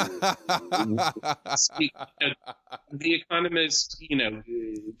 The economist,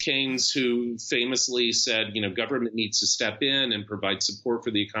 Keynes, who famously said, government needs to step in and provide support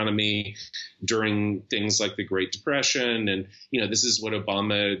for the economy during things like the Great Depression. And, this is what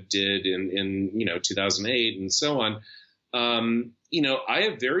Obama did in 2008 and so on. I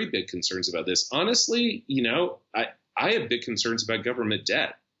have very big concerns about this. Honestly, I have big concerns about government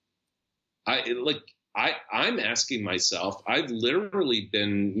debt. I'm asking myself, I've literally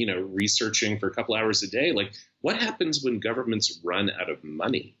been, researching for a couple hours a day, like what happens when governments run out of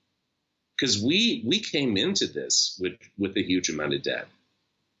money? Because we came into this with a huge amount of debt.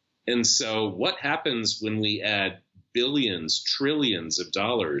 And so what happens when we add billions, trillions of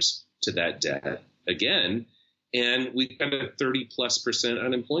dollars to that debt again? And we've got a 30+%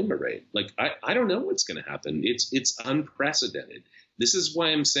 unemployment rate. Like, I don't know what's going to happen. It's unprecedented. This is why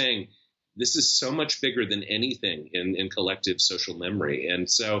I'm saying this is so much bigger than anything in collective social memory. And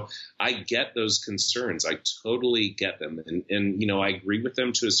so I get those concerns. I totally get them. And I agree with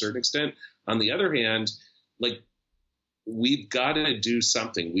them to a certain extent. On the other hand, like, we've got to do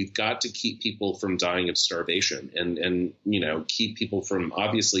something. We've got to keep people from dying of starvation and keep people from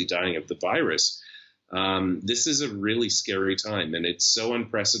obviously dying of the virus. This is a really scary time, and it's so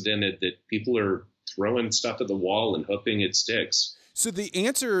unprecedented that people are throwing stuff at the wall and hoping it sticks. So the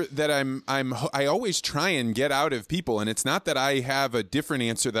answer that I always try and get out of people, and it's not that I have a different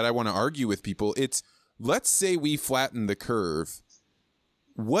answer that I want to argue with people. It's, let's say we flatten the curve.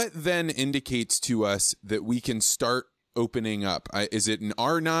 What then indicates to us that we can start opening up? Is it an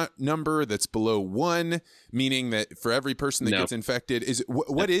R naught number that's below 1, meaning that for every person that gets infected, is it,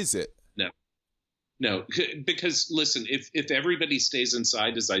 what is it? No, because listen, if everybody stays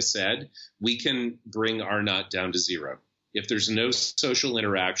inside, as I said, we can bring R naught down to 0. If there's no social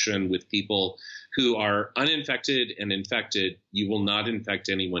interaction with people who are uninfected and infected, you will not infect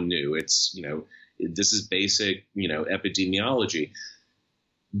anyone new. It's, this is basic, epidemiology.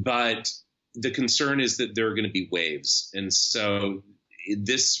 But the concern is that there are going to be waves. And so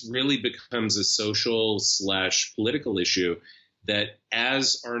this really becomes a social/political issue that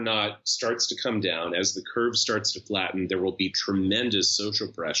as R naught starts to come down, as the curve starts to flatten, there will be tremendous social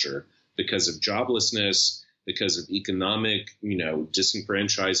pressure because of joblessness, because of economic,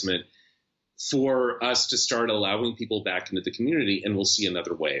 disenfranchisement, for us to start allowing people back into the community, and we'll see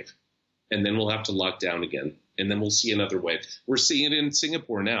another wave. And then we'll have to lock down again. And then we'll see another wave. We're seeing it in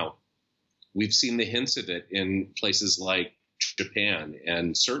Singapore now. We've seen the hints of it in places like Japan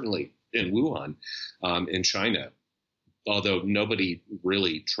and certainly in Wuhan, in China. Although nobody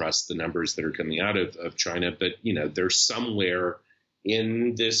really trusts the numbers that are coming out of China, but, they're somewhere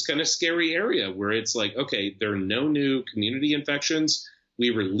in this kind of scary area where it's like, okay, there are no new community infections.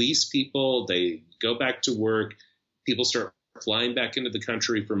 We release people, they go back to work, people start flying back into the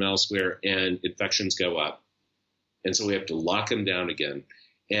country from elsewhere, and infections go up. And so we have to lock them down again.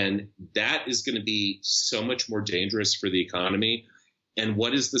 And that is going to be so much more dangerous for the economy. And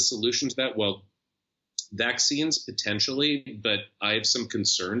what is the solution to that? Well, vaccines potentially, but I have some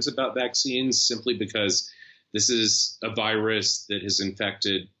concerns about vaccines simply because this is a virus that has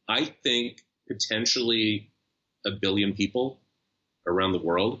infected, I think, potentially 1 billion people around the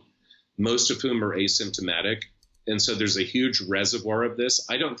world, most of whom are asymptomatic. And so there's a huge reservoir of this.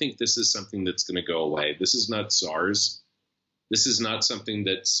 I don't think this is something that's going to go away. This is not SARS. This is not something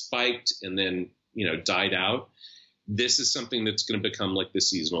that spiked and then, died out. This is something that's going to become like the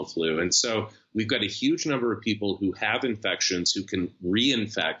seasonal flu. And so we've got a huge number of people who have infections who can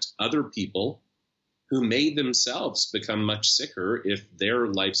reinfect other people who may themselves become much sicker if their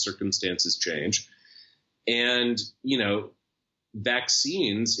life circumstances change. And,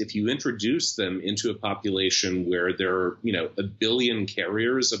 vaccines, if you introduce them into a population where there are, 1 billion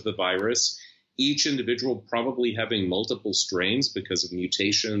carriers of the virus, each individual probably having multiple strains because of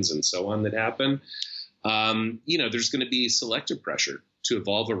mutations and so on that happen, there's going to be selective pressure to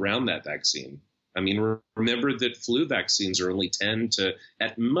evolve around that vaccine. I mean, remember that flu vaccines are only 10 to,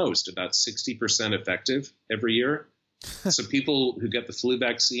 at most, about 60% effective every year. So people who get the flu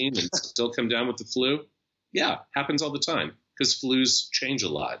vaccine and still come down with the flu, happens all the time because flus change a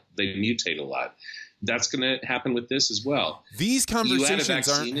lot. They mutate a lot. That's going to happen with this as well. These conversations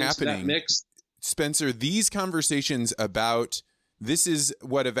aren't happening. Spencer, these conversations about this is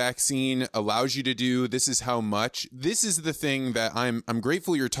what a vaccine allows you to do, this is how much, this is the thing that I'm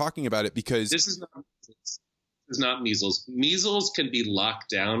grateful you're talking about it, because this is not measles. Measles can be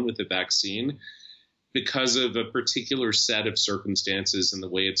locked down with a vaccine because of a particular set of circumstances and the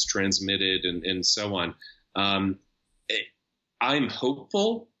way it's transmitted and so on. I'm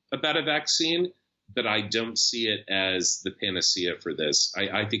hopeful about a vaccine, but I don't see it as the panacea for this.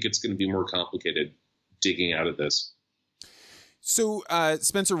 I think it's going to be more complicated digging out of this. So,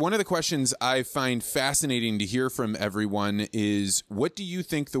 Spencer, one of the questions I find fascinating to hear from everyone is, what do you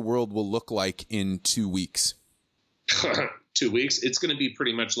think the world will look like in 2 weeks? 2 weeks? It's going to be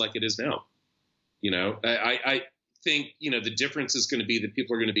pretty much like it is now. I think, the difference is going to be that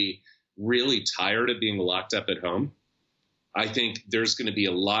people are going to be really tired of being locked up at home. I think there's going to be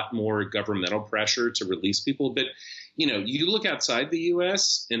a lot more governmental pressure to release people. But, you look outside the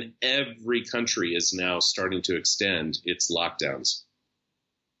U.S. and every country is now starting to extend its lockdowns.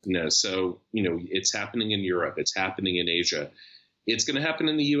 So, it's happening in Europe. It's happening in Asia. It's going to happen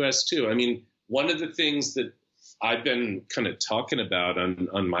in the U.S. too. I mean, one of the things that I've been kind of talking about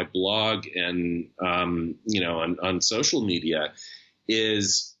on my blog and, on social media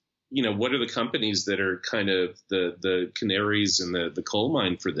is, what are the companies that are kind of the canaries in the coal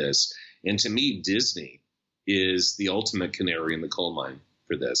mine for this? And to me, Disney is the ultimate canary in the coal mine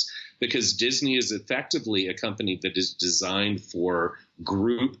for this, because Disney is effectively a company that is designed for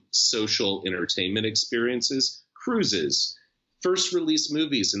group social entertainment experiences, cruises, first release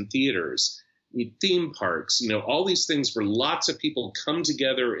movies in theaters, theme parks, all these things where lots of people come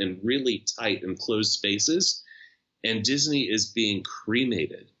together in really tight and closed spaces. And Disney is being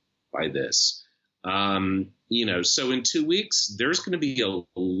cremated by this. So in 2 weeks, there's going to be a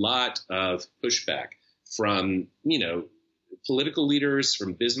lot of pushback from, political leaders,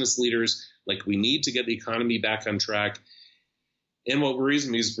 from business leaders. Like, we need to get the economy back on track. And what worries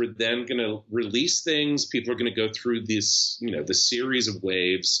me is we're then going to release things. People are going to go through this, the series of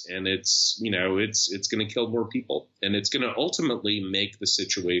waves, and it's going to kill more people, and it's going to ultimately make the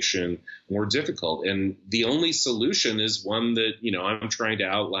situation more difficult. And the only solution is one that, I'm trying to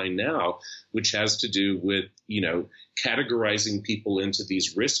outline now, which has to do with, categorizing people into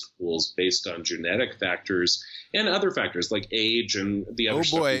these risk pools based on genetic factors and other factors like age and the other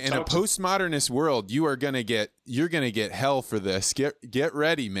stuff. Oh boy, in a postmodernist world, you're going to get hell for this. Get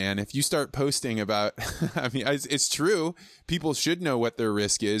ready, man. If you start posting about, I mean, it's true. People should know what their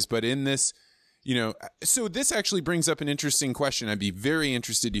risk is, but in this, so this actually brings up an interesting question. I'd be very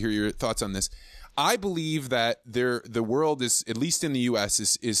interested to hear your thoughts on this. I believe that the world is, at least in the US,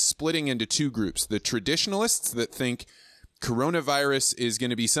 is splitting into two groups. The traditionalists that think coronavirus is going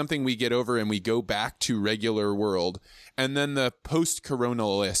to be something we get over and we go back to regular world. And then the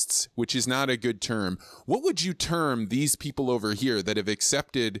post-coronalists, which is not a good term. What would you term these people over here that have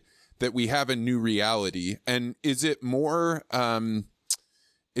accepted that we have a new reality? And is it more,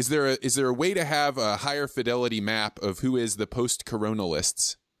 is there a way to have a higher fidelity map of who is the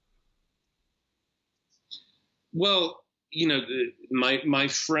post-coronalists? Well, my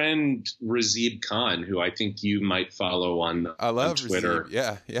friend Razib Khan, who I think you might follow on Twitter,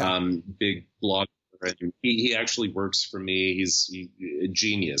 Razib. Yeah. Big blogger, and he actually works for me. He's a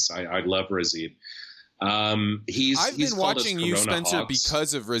genius. I love Razib. I've been watching you, Spencer,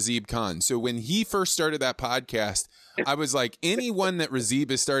 because of Razib Khan. So when he first started that podcast, I was like, anyone that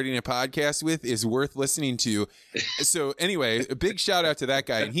Razib is starting a podcast with is worth listening to. So anyway, a big shout out to that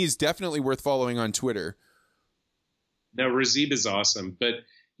guy, and he's definitely worth following on Twitter. No, Razib is awesome, but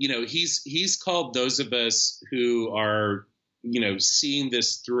he's called those of us who are seeing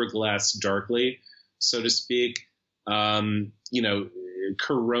this through a glass darkly, so to speak.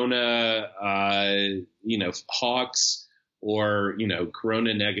 Corona, hawks, or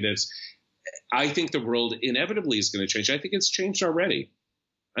Corona negatives. I think the world inevitably is going to change. I think it's changed already.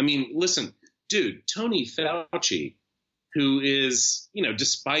 I mean, listen, dude, Tony Fauci, who is,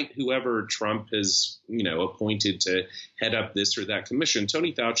 despite whoever Trump has, appointed to head up this or that commission,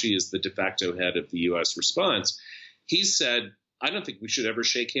 Tony Fauci is the de facto head of the U.S. response. He said, I don't think we should ever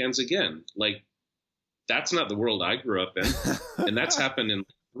shake hands again. Like, that's not the world I grew up in. And that's happened in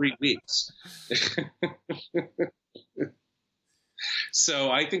 3 weeks. So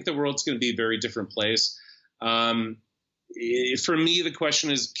I think the world's going to be a very different place. For me, the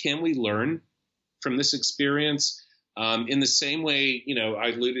question is, can we learn from this experience? In the same way, I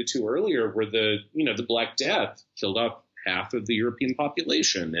alluded to earlier, where the Black Death killed off half of the European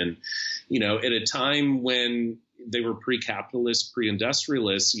population. And, at a time when they were pre-capitalist,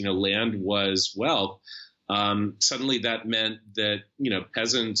 pre-industrialist, land was wealth. Suddenly that meant that,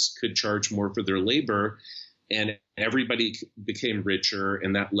 peasants could charge more for their labor, and everybody became richer.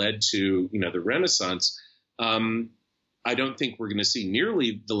 And that led to, the Renaissance. I don't think we're going to see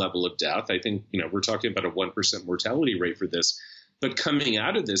nearly the level of death. I think, we're talking about a 1% mortality rate for this. But coming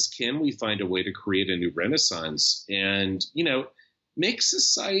out of this, can we find a way to create a new Renaissance and, make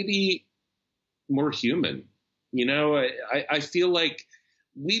society more human? I feel like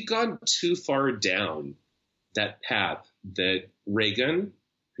we've gone too far down that path that Reagan,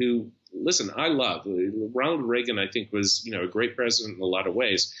 who, listen, I love. Ronald Reagan, I think, was, a great president in a lot of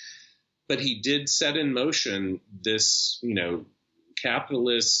ways. But he did set in motion this,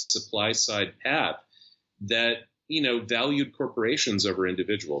 capitalist supply side path that, valued corporations over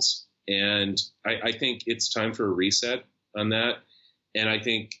individuals. And I think it's time for a reset on that. And I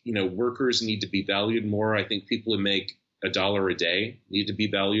think, workers need to be valued more. I think people who make $1 a day need to be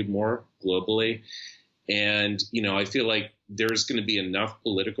valued more globally. And, I feel like there's going to be enough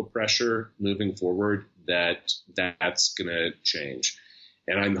political pressure moving forward that's going to change.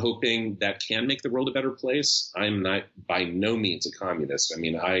 And I'm hoping that can make the world a better place. I'm not by no means a communist. I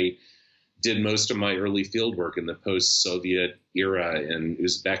mean, I did most of my early field work in the post-Soviet era in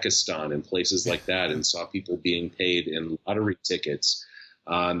Uzbekistan and places like that, and saw people being paid in lottery tickets.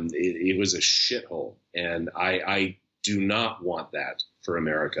 It was a shithole. And I do not want that for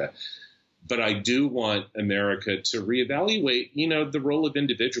America. But I do want America to reevaluate, the role of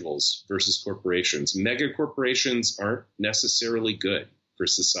individuals versus corporations. Mega corporations aren't necessarily good for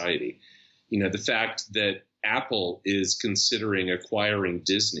society. The fact that Apple is considering acquiring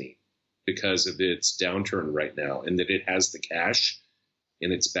Disney because of its downturn right now, and that it has the cash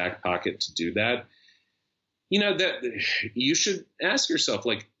in its back pocket to do that, that you should ask yourself,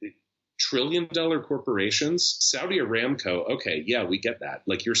 like, $1 trillion corporations, Saudi Aramco, okay, yeah, we get that.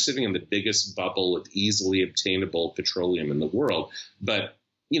 Like, you're sitting in the biggest bubble of easily obtainable petroleum in the world. But,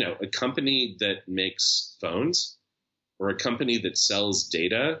 a company that makes phones, or a company that sells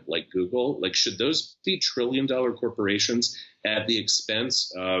data like Google, like, should those be trillion-dollar corporations at the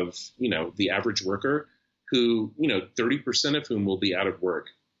expense of, the average worker who, 30% of whom will be out of work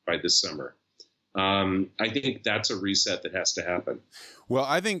by this summer? I think that's a reset that has to happen. Well,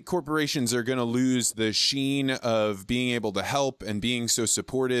 I think corporations are going to lose the sheen of being able to help and being so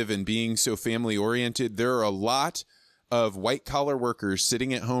supportive and being so family oriented. There are a lot of white collar workers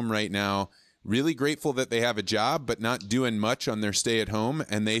sitting at home right now, really grateful that they have a job, but not doing much on their stay at home.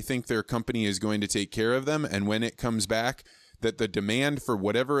 And they think their company is going to take care of them. And when it comes back, that the demand for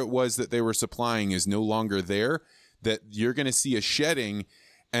whatever it was that they were supplying is no longer there, that you're going to see a shedding.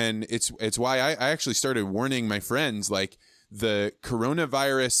 And it's why I actually started warning my friends, like the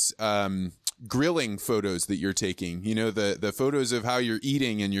coronavirus grilling photos that you're taking, the photos of how you're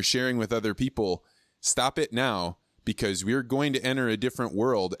eating and you're sharing with other people. Stop it now, because we're going to enter a different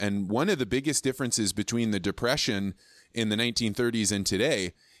world. And one of the biggest differences between the Depression in the 1930s and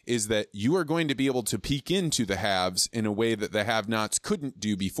today is that you are going to be able to peek into the haves in a way that the have-nots couldn't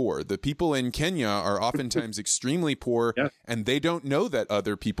do before. The people in Kenya are oftentimes extremely poor, and they don't know that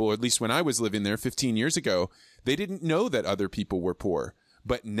other people, or at least when I was living there 15 years ago, they didn't know that other people were poor.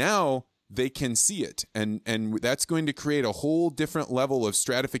 But now they can see it, and that's going to create a whole different level of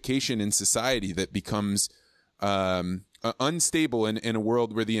stratification in society that becomes unstable in a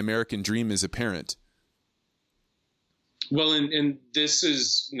world where the American dream is apparent. Well, and this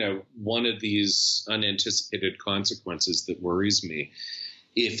is, one of these unanticipated consequences that worries me.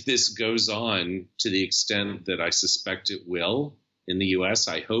 If this goes on to the extent that I suspect it will in the U.S.,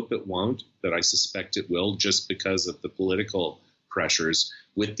 I hope it won't, but I suspect it will, just because of the political pressures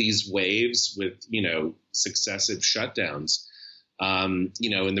with these waves, with, successive shutdowns, and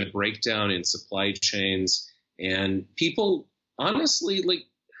the breakdown in supply chains, and people, honestly,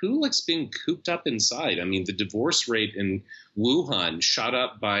 who likes being cooped up inside? I mean, the divorce rate in Wuhan shot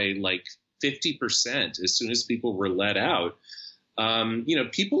up by 50% as soon as people were let out.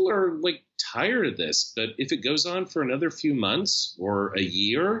 People are tired of this, but if it goes on for another few months or a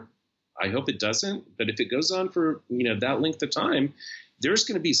year, I hope it doesn't. But if it goes on for, that length of time, there's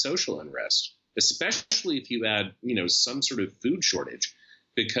going to be social unrest, especially if you add, some sort of food shortage,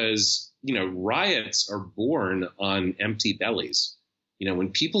 because, riots are born on empty bellies. When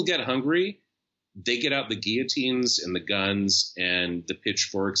people get hungry, they get out the guillotines and the guns and the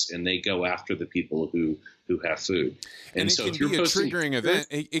pitchforks, and they go after the people who have food. And so it can be a triggering event.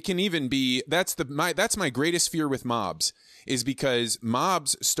 It can even be, that's my greatest fear with mobs, is because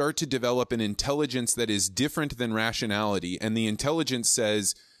mobs start to develop an intelligence that is different than rationality. And the intelligence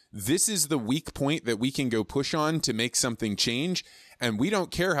says, this is the weak point that we can go push on to make something change. And we don't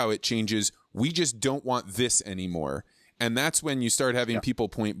care how it changes. We just don't want this anymore. And that's when you start having people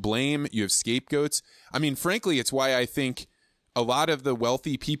point blame. You have scapegoats. I mean, frankly, it's why I think a lot of the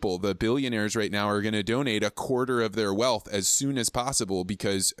wealthy people, the billionaires right now, are going to donate a quarter of their wealth as soon as possible,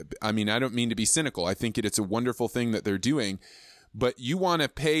 because, I mean, I don't mean to be cynical. I think it's a wonderful thing that they're doing. But you want to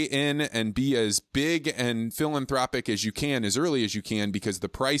pay in and be as big and philanthropic as you can, as early as you can, because the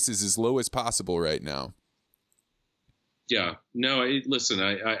price is as low as possible right now. Yeah, no, listen,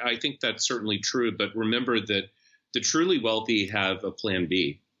 I think that's certainly true. But remember that the truly wealthy have a plan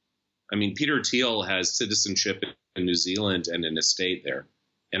B. I mean, Peter Thiel has citizenship in New Zealand and an estate there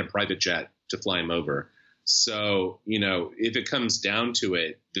and a private jet to fly him over. So, if it comes down to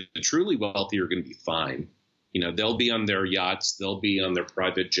it, the truly wealthy are going to be fine. They'll be on their yachts. They'll be on their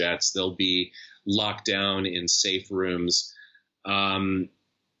private jets. They'll be locked down in safe rooms.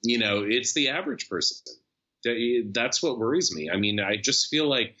 It's the average person. That's what worries me. I mean, I just feel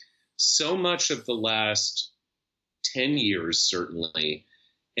like so much of the last 10 years, certainly,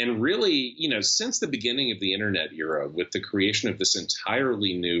 and really, since the beginning of the internet era, with the creation of this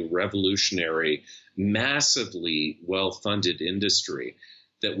entirely new, revolutionary, massively well-funded industry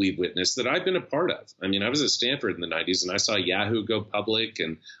that we've witnessed, that I've been a part of. I mean, I was at Stanford in the 90s, and I saw Yahoo go public,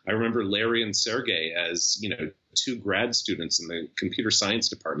 and I remember Larry and Sergey as, two grad students in the computer science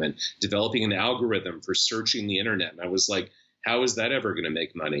department developing an algorithm for searching the internet. And I was like, how is that ever going to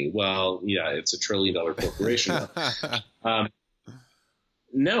make money? Well, yeah, it's $1 trillion corporation.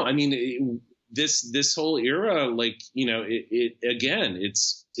 No, I mean, this whole era, it's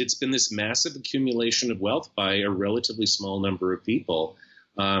been this massive accumulation of wealth by a relatively small number of people.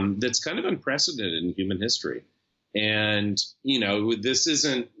 That's kind of unprecedented in human history. And, we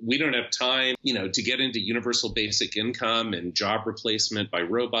don't have time, to get into universal basic income and job replacement by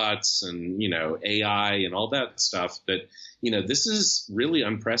robots and, AI and all that stuff. But, this is really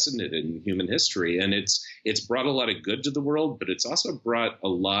unprecedented in human history. And it's brought a lot of good to the world, but it's also brought a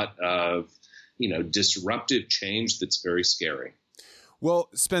lot of, disruptive change that's very scary. Well,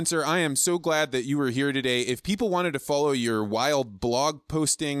 Spencer, I am so glad that you were here today. If people wanted to follow your wild blog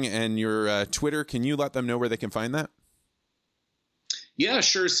posting and your Twitter, can you let them know where they can find that? Yeah,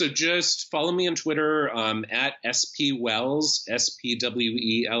 sure. So just follow me on Twitter at spwells,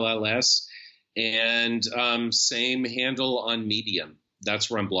 SPWELLS, and same handle on Medium.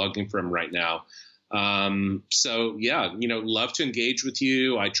 That's where I'm blogging from right now. So yeah, love to engage with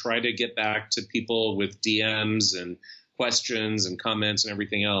you. I try to get back to people with DMs and questions and comments and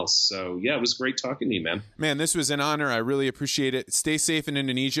everything else. So yeah, it was great talking to you, man. Man, this was an honor. I really appreciate it. Stay safe in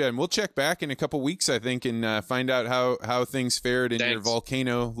Indonesia, and we'll check back in a couple weeks, I think, and find out how things fared in your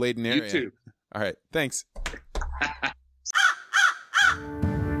volcano-laden area. You too. All right. Thanks.